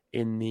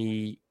in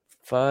the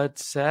third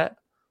set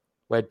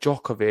where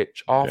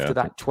Djokovic, after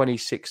that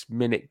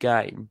 26-minute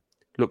game,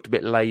 looked a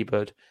bit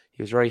laboured.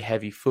 He was very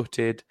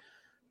heavy-footed,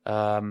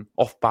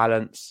 off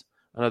balance.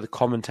 I know the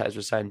commentators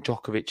were saying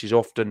Djokovic is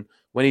often,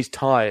 when he's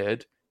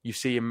tired, you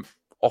see him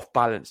off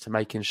balance to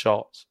making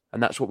shots.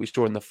 And that's what we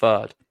saw in the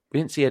third. We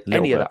didn't see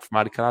any of that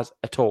from Alcaraz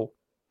at all.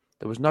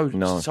 There was no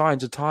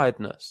signs of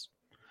tiredness.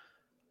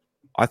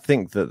 I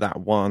think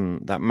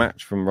that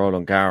match from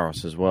Roland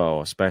Garros as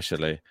well,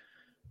 especially,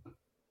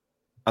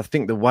 I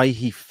think the way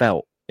he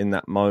felt in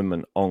that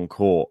moment on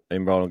court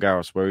in Roland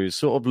Garros, where he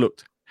sort of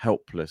looked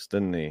helpless,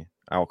 didn't he,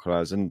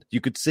 Alcaraz? And you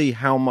could see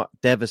how much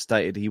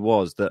devastated he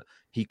was that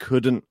he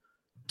couldn't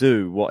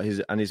do what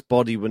his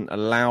body wouldn't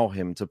allow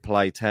him to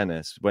play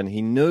tennis when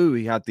he knew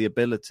he had the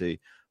ability.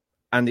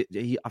 And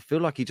I feel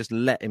like he just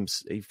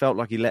he felt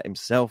like he let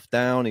himself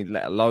down. He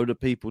let a load of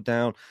people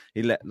down.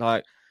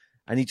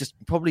 And he just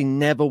probably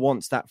never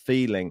wants that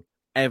feeling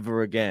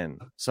ever again.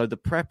 So the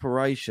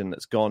preparation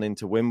that's gone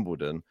into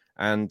Wimbledon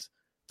and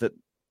that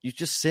you've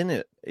just seen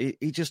it.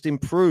 He just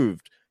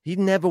improved. He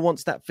never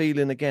wants that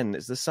feeling again.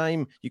 It's the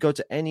same. You go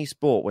to any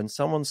sport when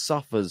someone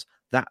suffers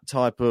that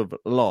type of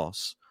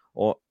loss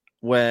or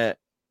where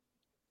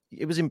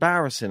it was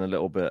embarrassing a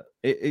little bit.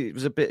 It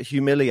was a bit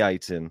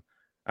humiliating.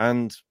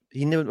 And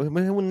he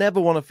will never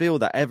want to feel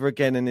that ever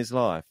again in his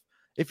life.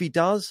 If he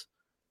does,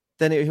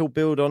 then he'll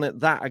build on it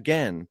that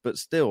again. But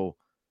still,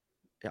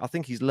 I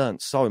think he's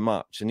learned so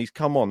much. And he's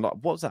come on,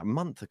 what was that, a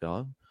month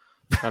ago?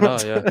 I know,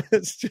 yeah.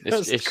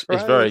 It's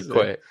very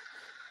quick.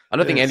 I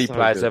don't think any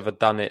player's ever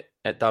done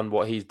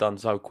what he's done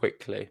so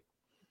quickly.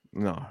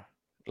 No.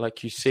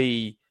 Like you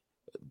see,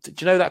 do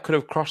you know that could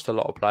have crushed a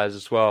lot of players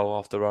as well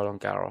after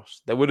Roland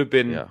Garros? There would have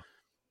been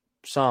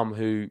some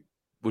who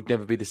would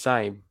never be the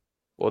same.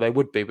 Or they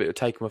would be, but it would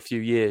take them a few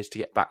years to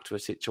get back to a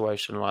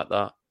situation like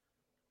that.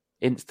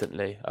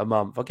 Instantly, a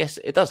month. I guess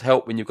it does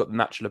help when you've got the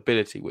natural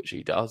ability, which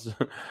he does.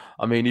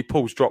 I mean, he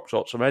pulls drop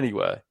shots from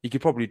anywhere. He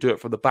could probably do it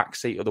from the back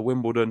seat of the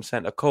Wimbledon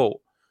centre court.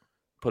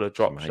 Pull a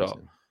drop shot.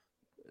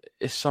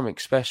 It's something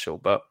special.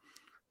 But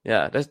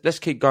yeah, let's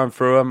keep going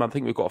through them. I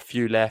think we've got a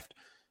few left.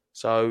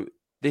 So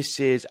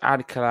this is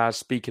Alcaraz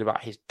speaking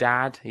about his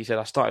dad. He said,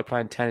 I started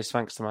playing tennis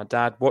thanks to my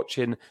dad.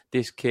 Watching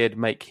this kid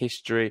make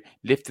history,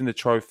 lifting the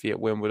trophy at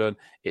Wimbledon.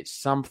 It's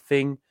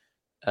something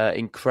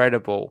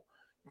incredible.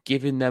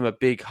 giving them a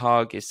big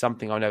hug is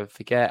something I'll never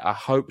forget. I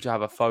hope to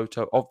have a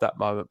photo of that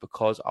moment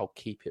because I'll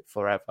keep it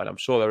forever. And I'm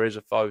sure there is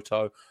a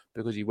photo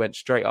because he went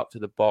straight up to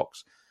the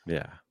box.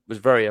 Yeah. Was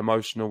very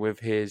emotional with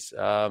his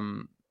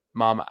mum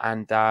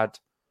and dad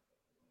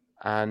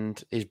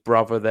and his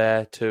brother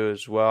there too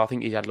as well. I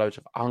think he had loads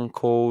of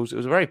uncles. It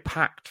was a very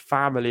packed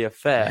family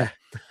affair.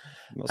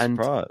 Not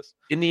surprised.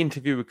 In the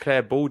interview with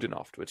Claire Baldwin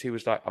afterwards, he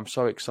was like, I'm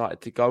so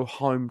excited to go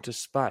home to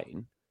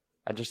Spain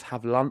and just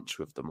have lunch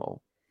with them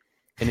all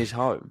in his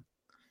home.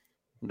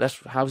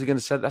 How's he going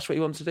to say that? That's what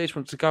he wants to do. He just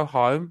wants to go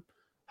home,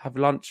 have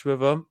lunch with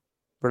them,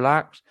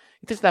 relax.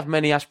 He doesn't have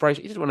many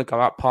aspirations. He doesn't want to go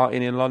out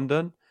partying in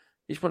London.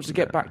 He just wants to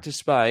get back to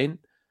Spain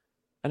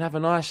and have a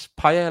nice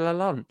paella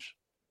lunch.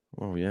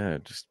 Well, yeah,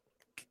 just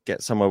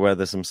get somewhere where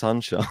there's some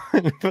sunshine.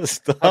 But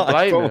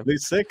I'm probably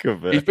sick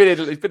of it. He's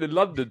been in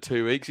London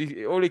 2 weeks.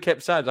 All he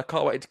kept saying is, I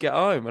can't wait to get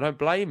home. I don't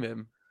blame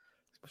him.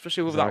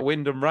 Especially with that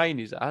wind and rain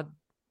he's had.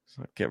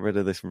 So get rid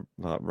of this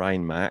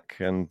rain mac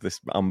and this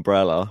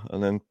umbrella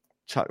and then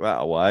chuck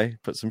that away,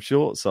 put some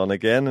shorts on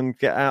again and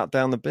get out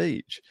down the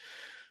beach.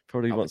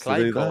 Probably wants to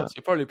do that.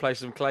 You'll probably play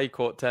some clay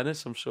court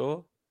tennis, I'm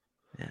sure.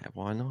 Yeah,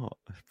 why not?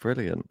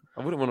 Brilliant.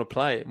 I wouldn't want to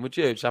play it, would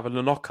you? Just have a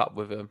knock-up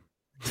with him.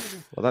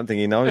 I don't think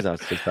he knows how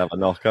to just have a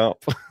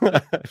knock-up.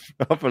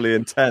 Probably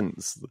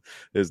intense,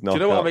 his knock-up.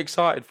 Do you know what I'm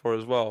excited for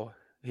as well?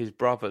 His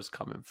brother's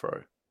coming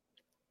through.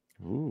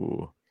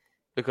 Ooh.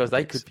 Because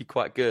they could be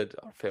quite good,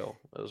 I feel,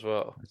 as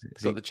well.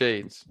 He's got the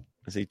genes.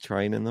 Is he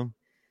training them?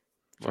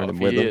 Well, in a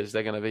few years,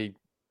 they're going to be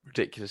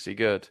ridiculously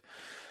good.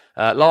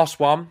 Last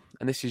one,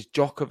 and this is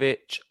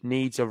Djokovic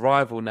needs a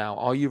rival now.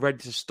 Are you ready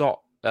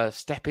to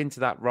step into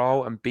that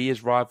role and be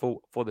his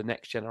rival for the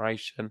next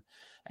generation?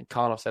 And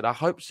Carlos said, I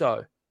hope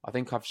so. I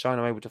think I've shown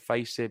I'm able to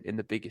face him in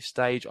the biggest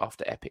stage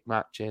after epic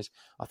matches.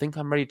 I think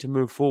I'm ready to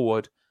move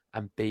forward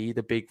and be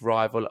the big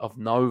rival of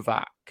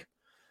Novak.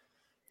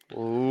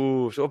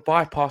 Ooh, sort of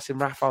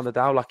bypassing Rafa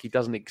Nadal like he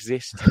doesn't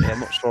exist.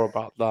 I'm not sure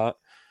about that.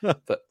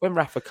 But when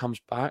Rafa comes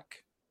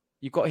back,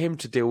 you've got him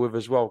to deal with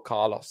as well,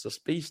 Carlos.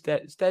 Just be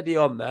steady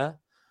on there.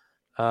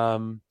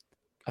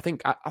 I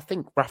think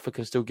Rafa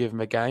can still give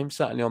him a game,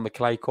 certainly on the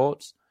clay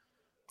courts.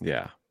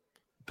 Yeah.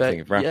 But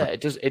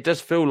it does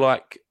feel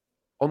like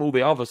on all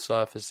the other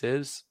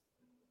surfaces,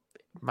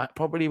 it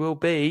probably will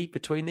be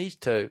between these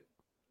two,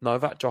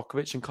 Novak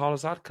Djokovic and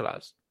Carlos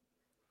Alcaraz.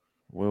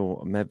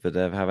 Will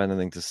Medvedev have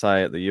anything to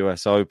say at the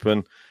US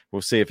Open?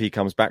 We'll see if he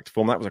comes back to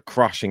form. That was a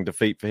crushing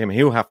defeat for him.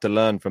 He'll have to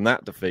learn from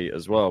that defeat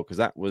as well, because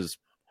that was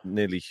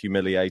nearly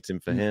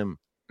humiliating for him.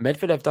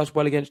 Medvedev does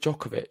well against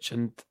Djokovic,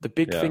 and the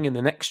big thing in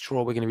the next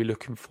draw we're going to be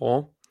looking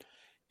for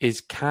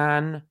is,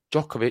 can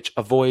Djokovic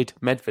avoid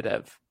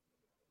Medvedev?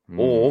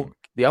 Or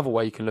the other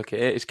way you can look at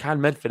it is, can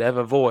Medvedev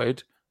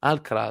avoid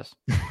Alcaraz?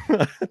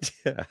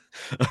 Yeah,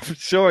 I'm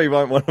sure he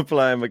won't want to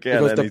play him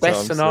again. Because the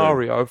best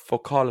scenario for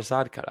Carlos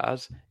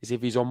Alcaraz is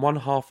if he's on one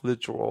half of the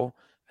draw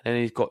and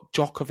then he's got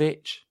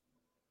Djokovic,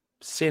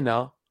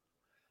 Sinner,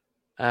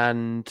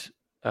 and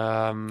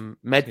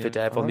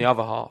Medvedev on the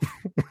other half.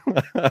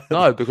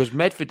 No, because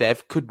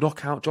Medvedev could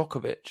knock out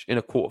Djokovic in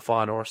a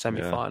quarterfinal or a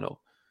semi-final.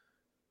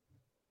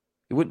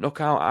 He wouldn't knock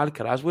out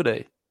Alcaraz, would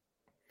he?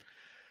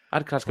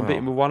 Alcaraz can beat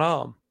him with one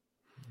arm.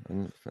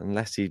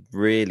 Unless he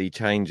really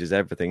changes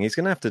everything, he's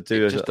going to have to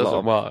do. It just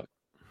doesn't work.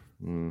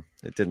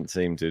 It didn't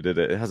seem to, did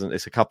it? It hasn't.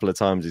 It's a couple of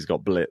times he's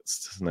got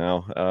blitzed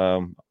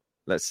now.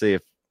 Let's see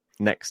if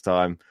next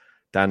time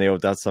Daniel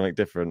does something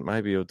different.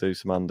 Maybe he'll do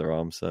some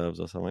underarm serves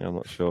or something. I'm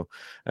not sure.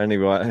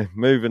 Anyway,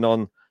 moving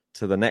on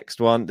to the next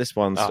one. This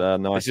one's a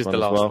nice one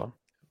as well. One.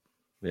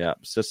 Yeah,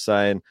 it's just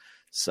saying.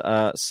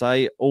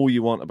 Say all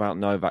you want about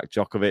Novak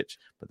Djokovic,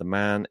 but the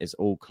man is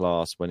all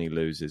class when he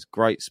loses.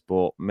 Great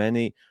sport.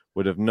 Many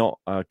would have not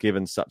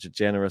given such a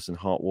generous and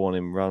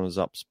heart-warming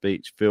runners-up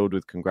speech filled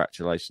with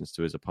congratulations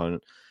to his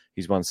opponent.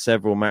 He's won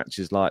several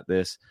matches like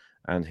this,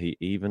 and he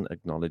even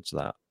acknowledged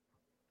that.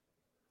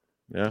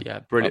 Yeah,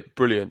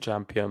 brilliant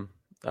champion.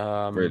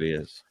 Really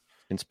is.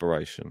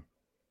 Inspiration.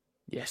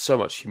 Yeah, so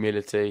much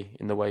humility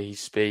in the way he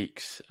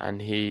speaks and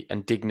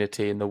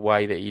dignity in the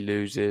way that he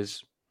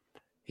loses.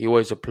 He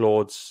always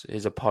applauds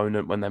his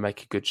opponent when they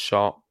make a good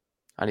shot,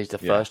 and he's the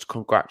first to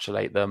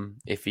congratulate them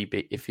if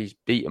he's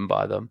beaten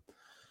by them.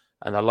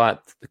 And I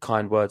liked the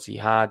kind words he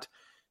had.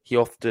 He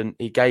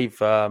gave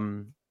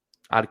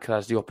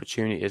Alcaraz the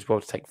opportunity as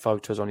well to take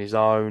photos on his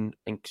own,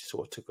 and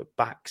sort of took a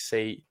back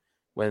seat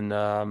when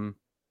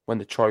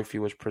the trophy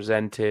was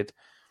presented.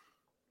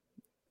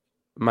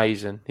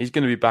 Amazing. He's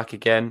going to be back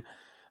again,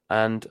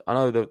 and I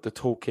know the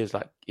talk is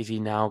like, is he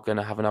now going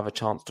to have another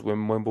chance to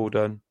win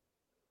Wimbledon?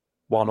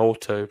 1 or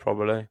 2,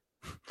 probably.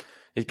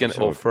 He's going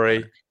to, or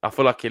 3. I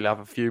feel like he'll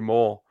have a few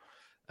more.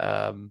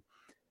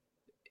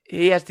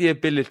 He has the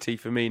ability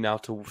for me now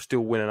to still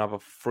win another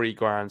 3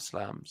 Grand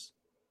Slams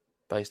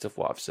based off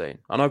what I've seen.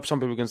 I know some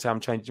people are going to say I'm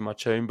changing my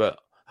tune, but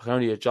I can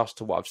only adjust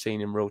to what I've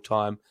seen in real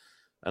time.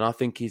 And I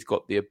think he's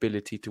got the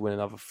ability to win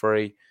another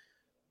 3.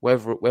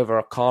 Whether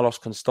a Carlos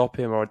can stop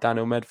him or a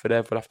Daniel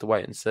Medvedev, we'll have to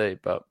wait and see.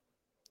 But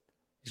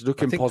He's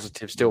looking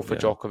positive still for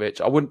Djokovic.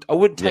 I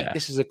wouldn't take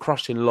this as a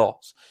crushing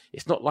loss.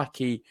 It's not like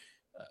he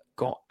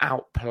got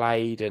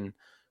outplayed and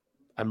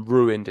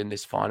ruined in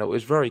this final. It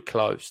was very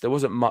close. There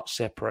wasn't much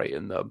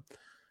separating them.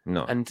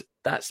 No. And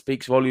that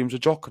speaks volumes of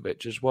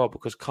Djokovic as well,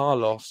 because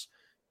Carlos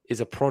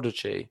is a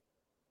prodigy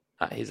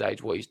at his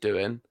age, what he's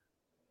doing,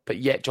 but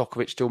yet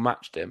Djokovic still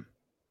matched him.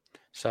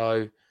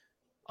 So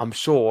I'm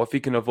sure if he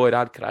can avoid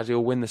Alcaraz,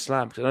 he'll win the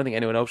slam, because I don't think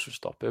anyone else will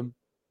stop him.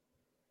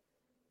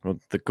 Well,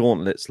 the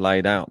gauntlet's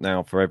laid out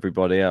now for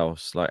everybody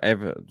else. Like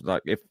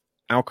if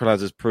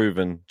Alcaraz has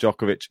proven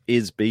Djokovic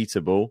is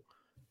beatable,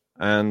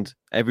 and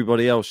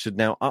everybody else should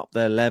now up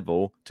their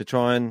level to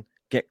try and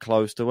get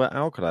close to where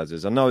Alcaraz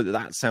is. I know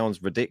that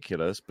sounds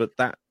ridiculous, but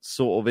that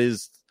sort of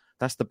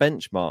that's the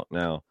benchmark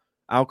now.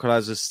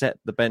 Alcaraz has set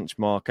the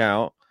benchmark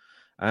out,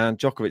 and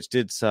Djokovic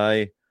did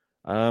say,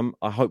 I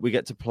hope we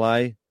get to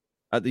play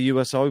at the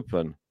US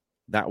Open.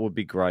 That would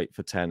be great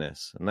for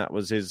tennis. And that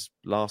was his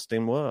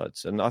lasting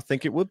words. And I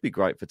think it would be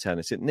great for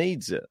tennis. It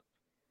needs it.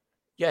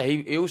 Yeah,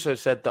 he also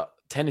said that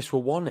tennis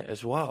will want it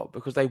as well,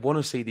 because they want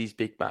to see these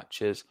big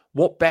matches.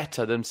 What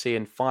better than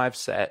seeing 5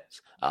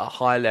 sets at a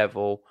high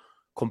level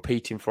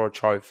competing for a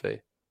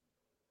trophy?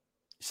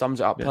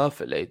 Sums it up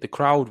perfectly. The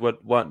crowd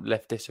weren't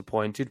left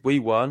disappointed. We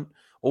weren't.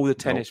 All the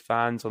tennis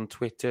fans on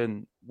Twitter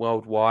and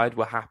worldwide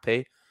were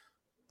happy.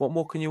 What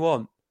more can you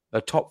want? A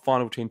top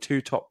final between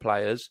 2 top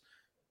players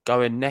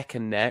going neck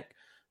and neck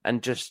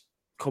and just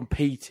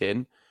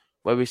competing,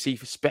 where we see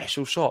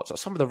special shots.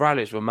 Some of the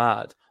rallies were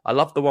mad. I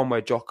love the one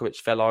where Djokovic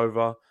fell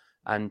over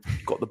and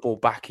got the ball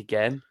back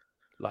again.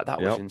 Like,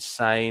 that was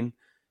insane.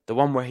 The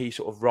one where he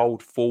sort of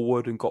rolled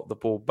forward and got the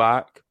ball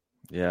back.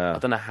 Yeah. I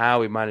don't know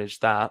how he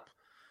managed that.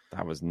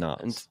 That was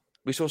nuts. And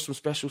we saw some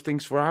special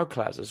things for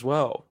Alcaraz as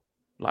well.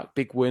 Like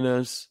big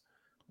winners,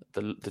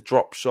 the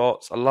drop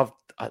shots. There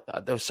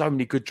were so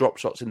many good drop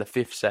shots in the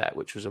 5th set,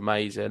 which was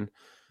amazing.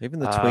 Even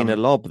the tweener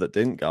lob that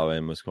didn't go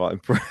in was quite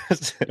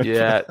impressive.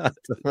 Yeah,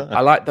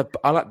 I like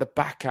the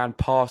backhand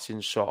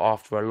passing shot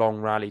after a long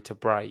rally to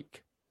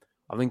break.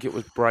 I think it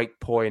was break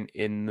point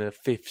in the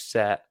 5th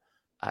set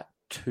at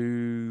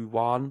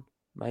 2-1,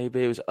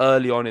 maybe. It was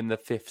early on in the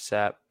 5th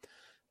set.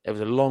 It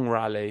was a long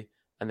rally,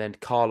 and then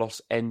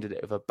Carlos ended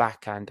it with a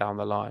backhand down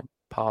the line,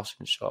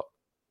 passing shot.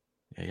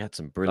 Yeah, he had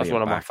some brilliant. That's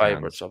one of my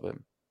favourites of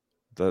him.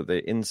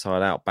 The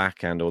inside out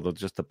backhand, or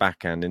just the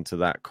backhand into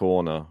that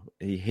corner,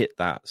 he hit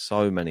that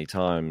so many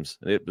times.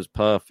 It was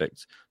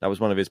perfect. That was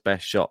one of his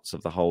best shots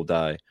of the whole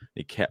day.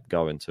 He kept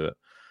going to it.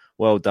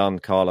 Well done,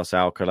 Carlos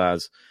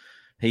Alcaraz.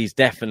 He's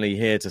definitely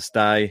here to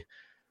stay.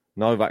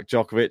 Novak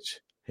Djokovic,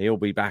 he'll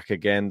be back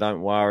again.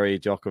 Don't worry,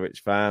 Djokovic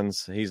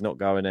fans. He's not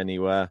going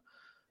anywhere.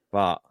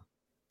 But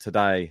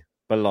today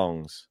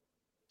belongs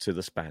to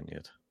the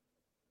Spaniard.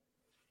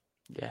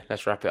 Yeah,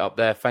 let's wrap it up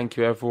there. Thank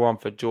you, everyone,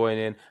 for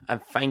joining.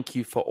 And thank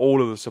you for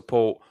all of the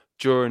support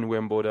during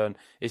Wimbledon.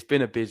 It's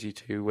been a busy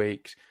 2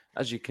 weeks.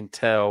 As you can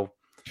tell,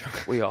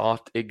 we are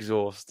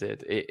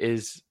exhausted. It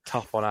is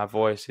tough on our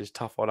voices,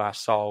 tough on our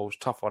souls,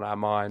 tough on our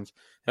minds.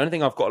 The only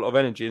thing I've got a lot of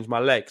energy is my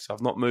legs. I've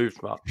not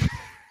moved much.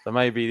 So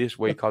maybe this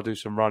week I'll do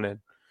some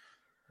running.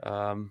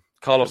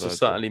 Carlos has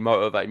certainly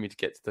motivated me to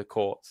get to the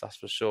courts, that's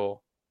for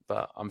sure.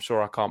 But I'm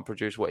sure I can't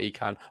produce what he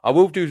can. I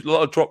will do a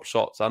lot of drop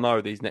shots, I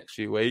know, these next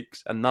few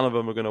weeks, and none of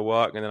them are going to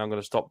work, and then I'm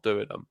going to stop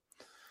doing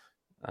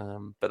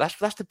them. But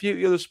that's the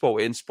beauty of the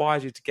sport. It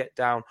inspires you to get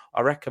down.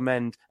 I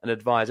recommend and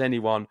advise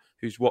anyone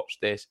who's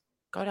watched this,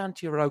 go down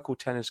to your local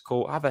tennis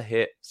court, have a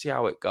hit, see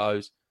how it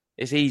goes.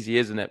 It's easy,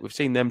 isn't it? We've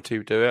seen them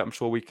two do it. I'm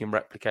sure we can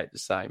replicate the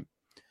same.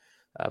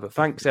 But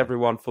thanks,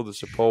 everyone, for the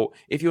support.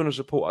 If you want to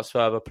support us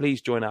further,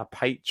 please join our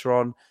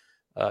Patreon.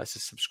 It's a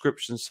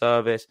subscription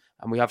service,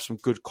 and we have some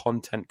good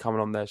content coming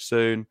on there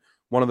soon.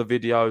 One of the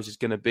videos is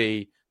going to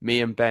be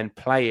me and Ben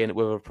playing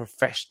with a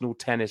professional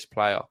tennis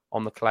player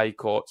on the clay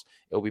courts.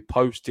 It'll be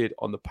posted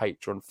on the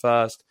Patreon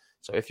first.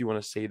 So if you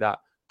want to see that,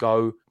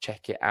 go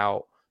check it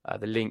out.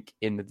 The link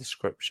in the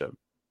description.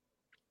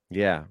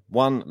 Yeah.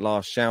 One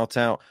last shout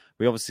out.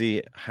 We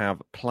obviously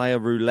have Player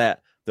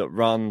Roulette that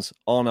runs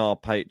on our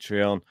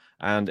Patreon,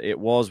 and it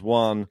was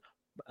won.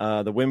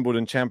 The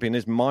Wimbledon champion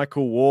is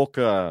Michael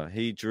Walker.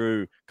 He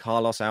drew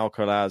Carlos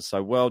Alcaraz.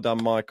 So well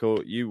done,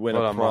 Michael. You win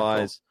a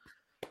prize.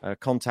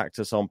 Contact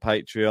us on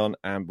Patreon,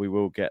 and we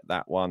will get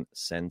that one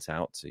sent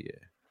out to you.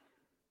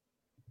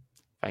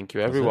 Thank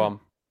you, everyone.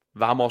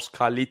 Vamos,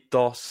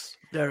 Carlitos.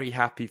 Very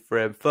happy for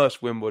him.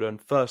 First Wimbledon,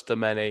 first of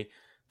many.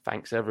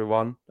 Thanks,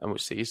 everyone, and we'll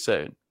see you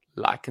soon.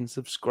 Like and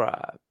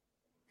subscribe.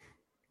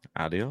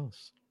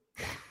 Adios.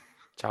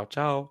 Ciao,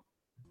 ciao.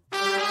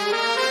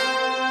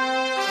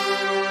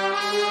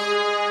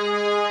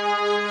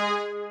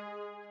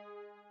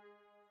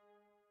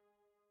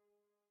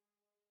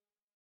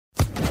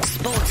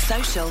 Sports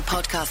Social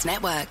Podcast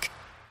Network.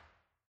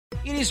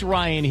 It is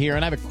Ryan here,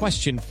 and I have a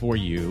question for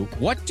you.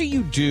 What do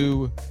you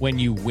do when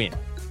you win?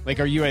 Like,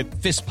 are you a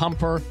fist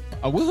pumper,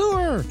 a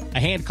woo-hooer, a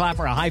hand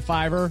clapper, a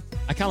high-fiver?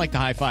 I kind of like the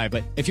high-five,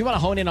 but if you want to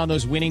hone in on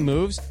those winning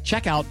moves,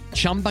 check out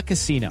Chumba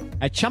Casino.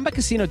 At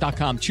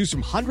ChumbaCasino.com, choose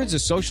from hundreds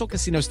of social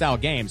casino-style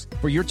games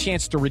for your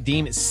chance to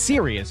redeem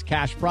serious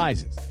cash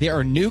prizes. There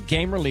are new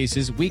game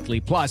releases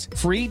weekly, plus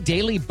free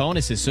daily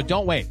bonuses, so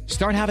don't wait.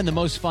 Start having the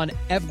most fun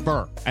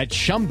ever at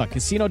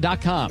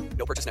ChumbaCasino.com.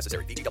 No purchase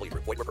necessary. VGW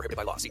Group. Void where prohibited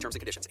by law. See terms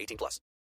and conditions. 18+.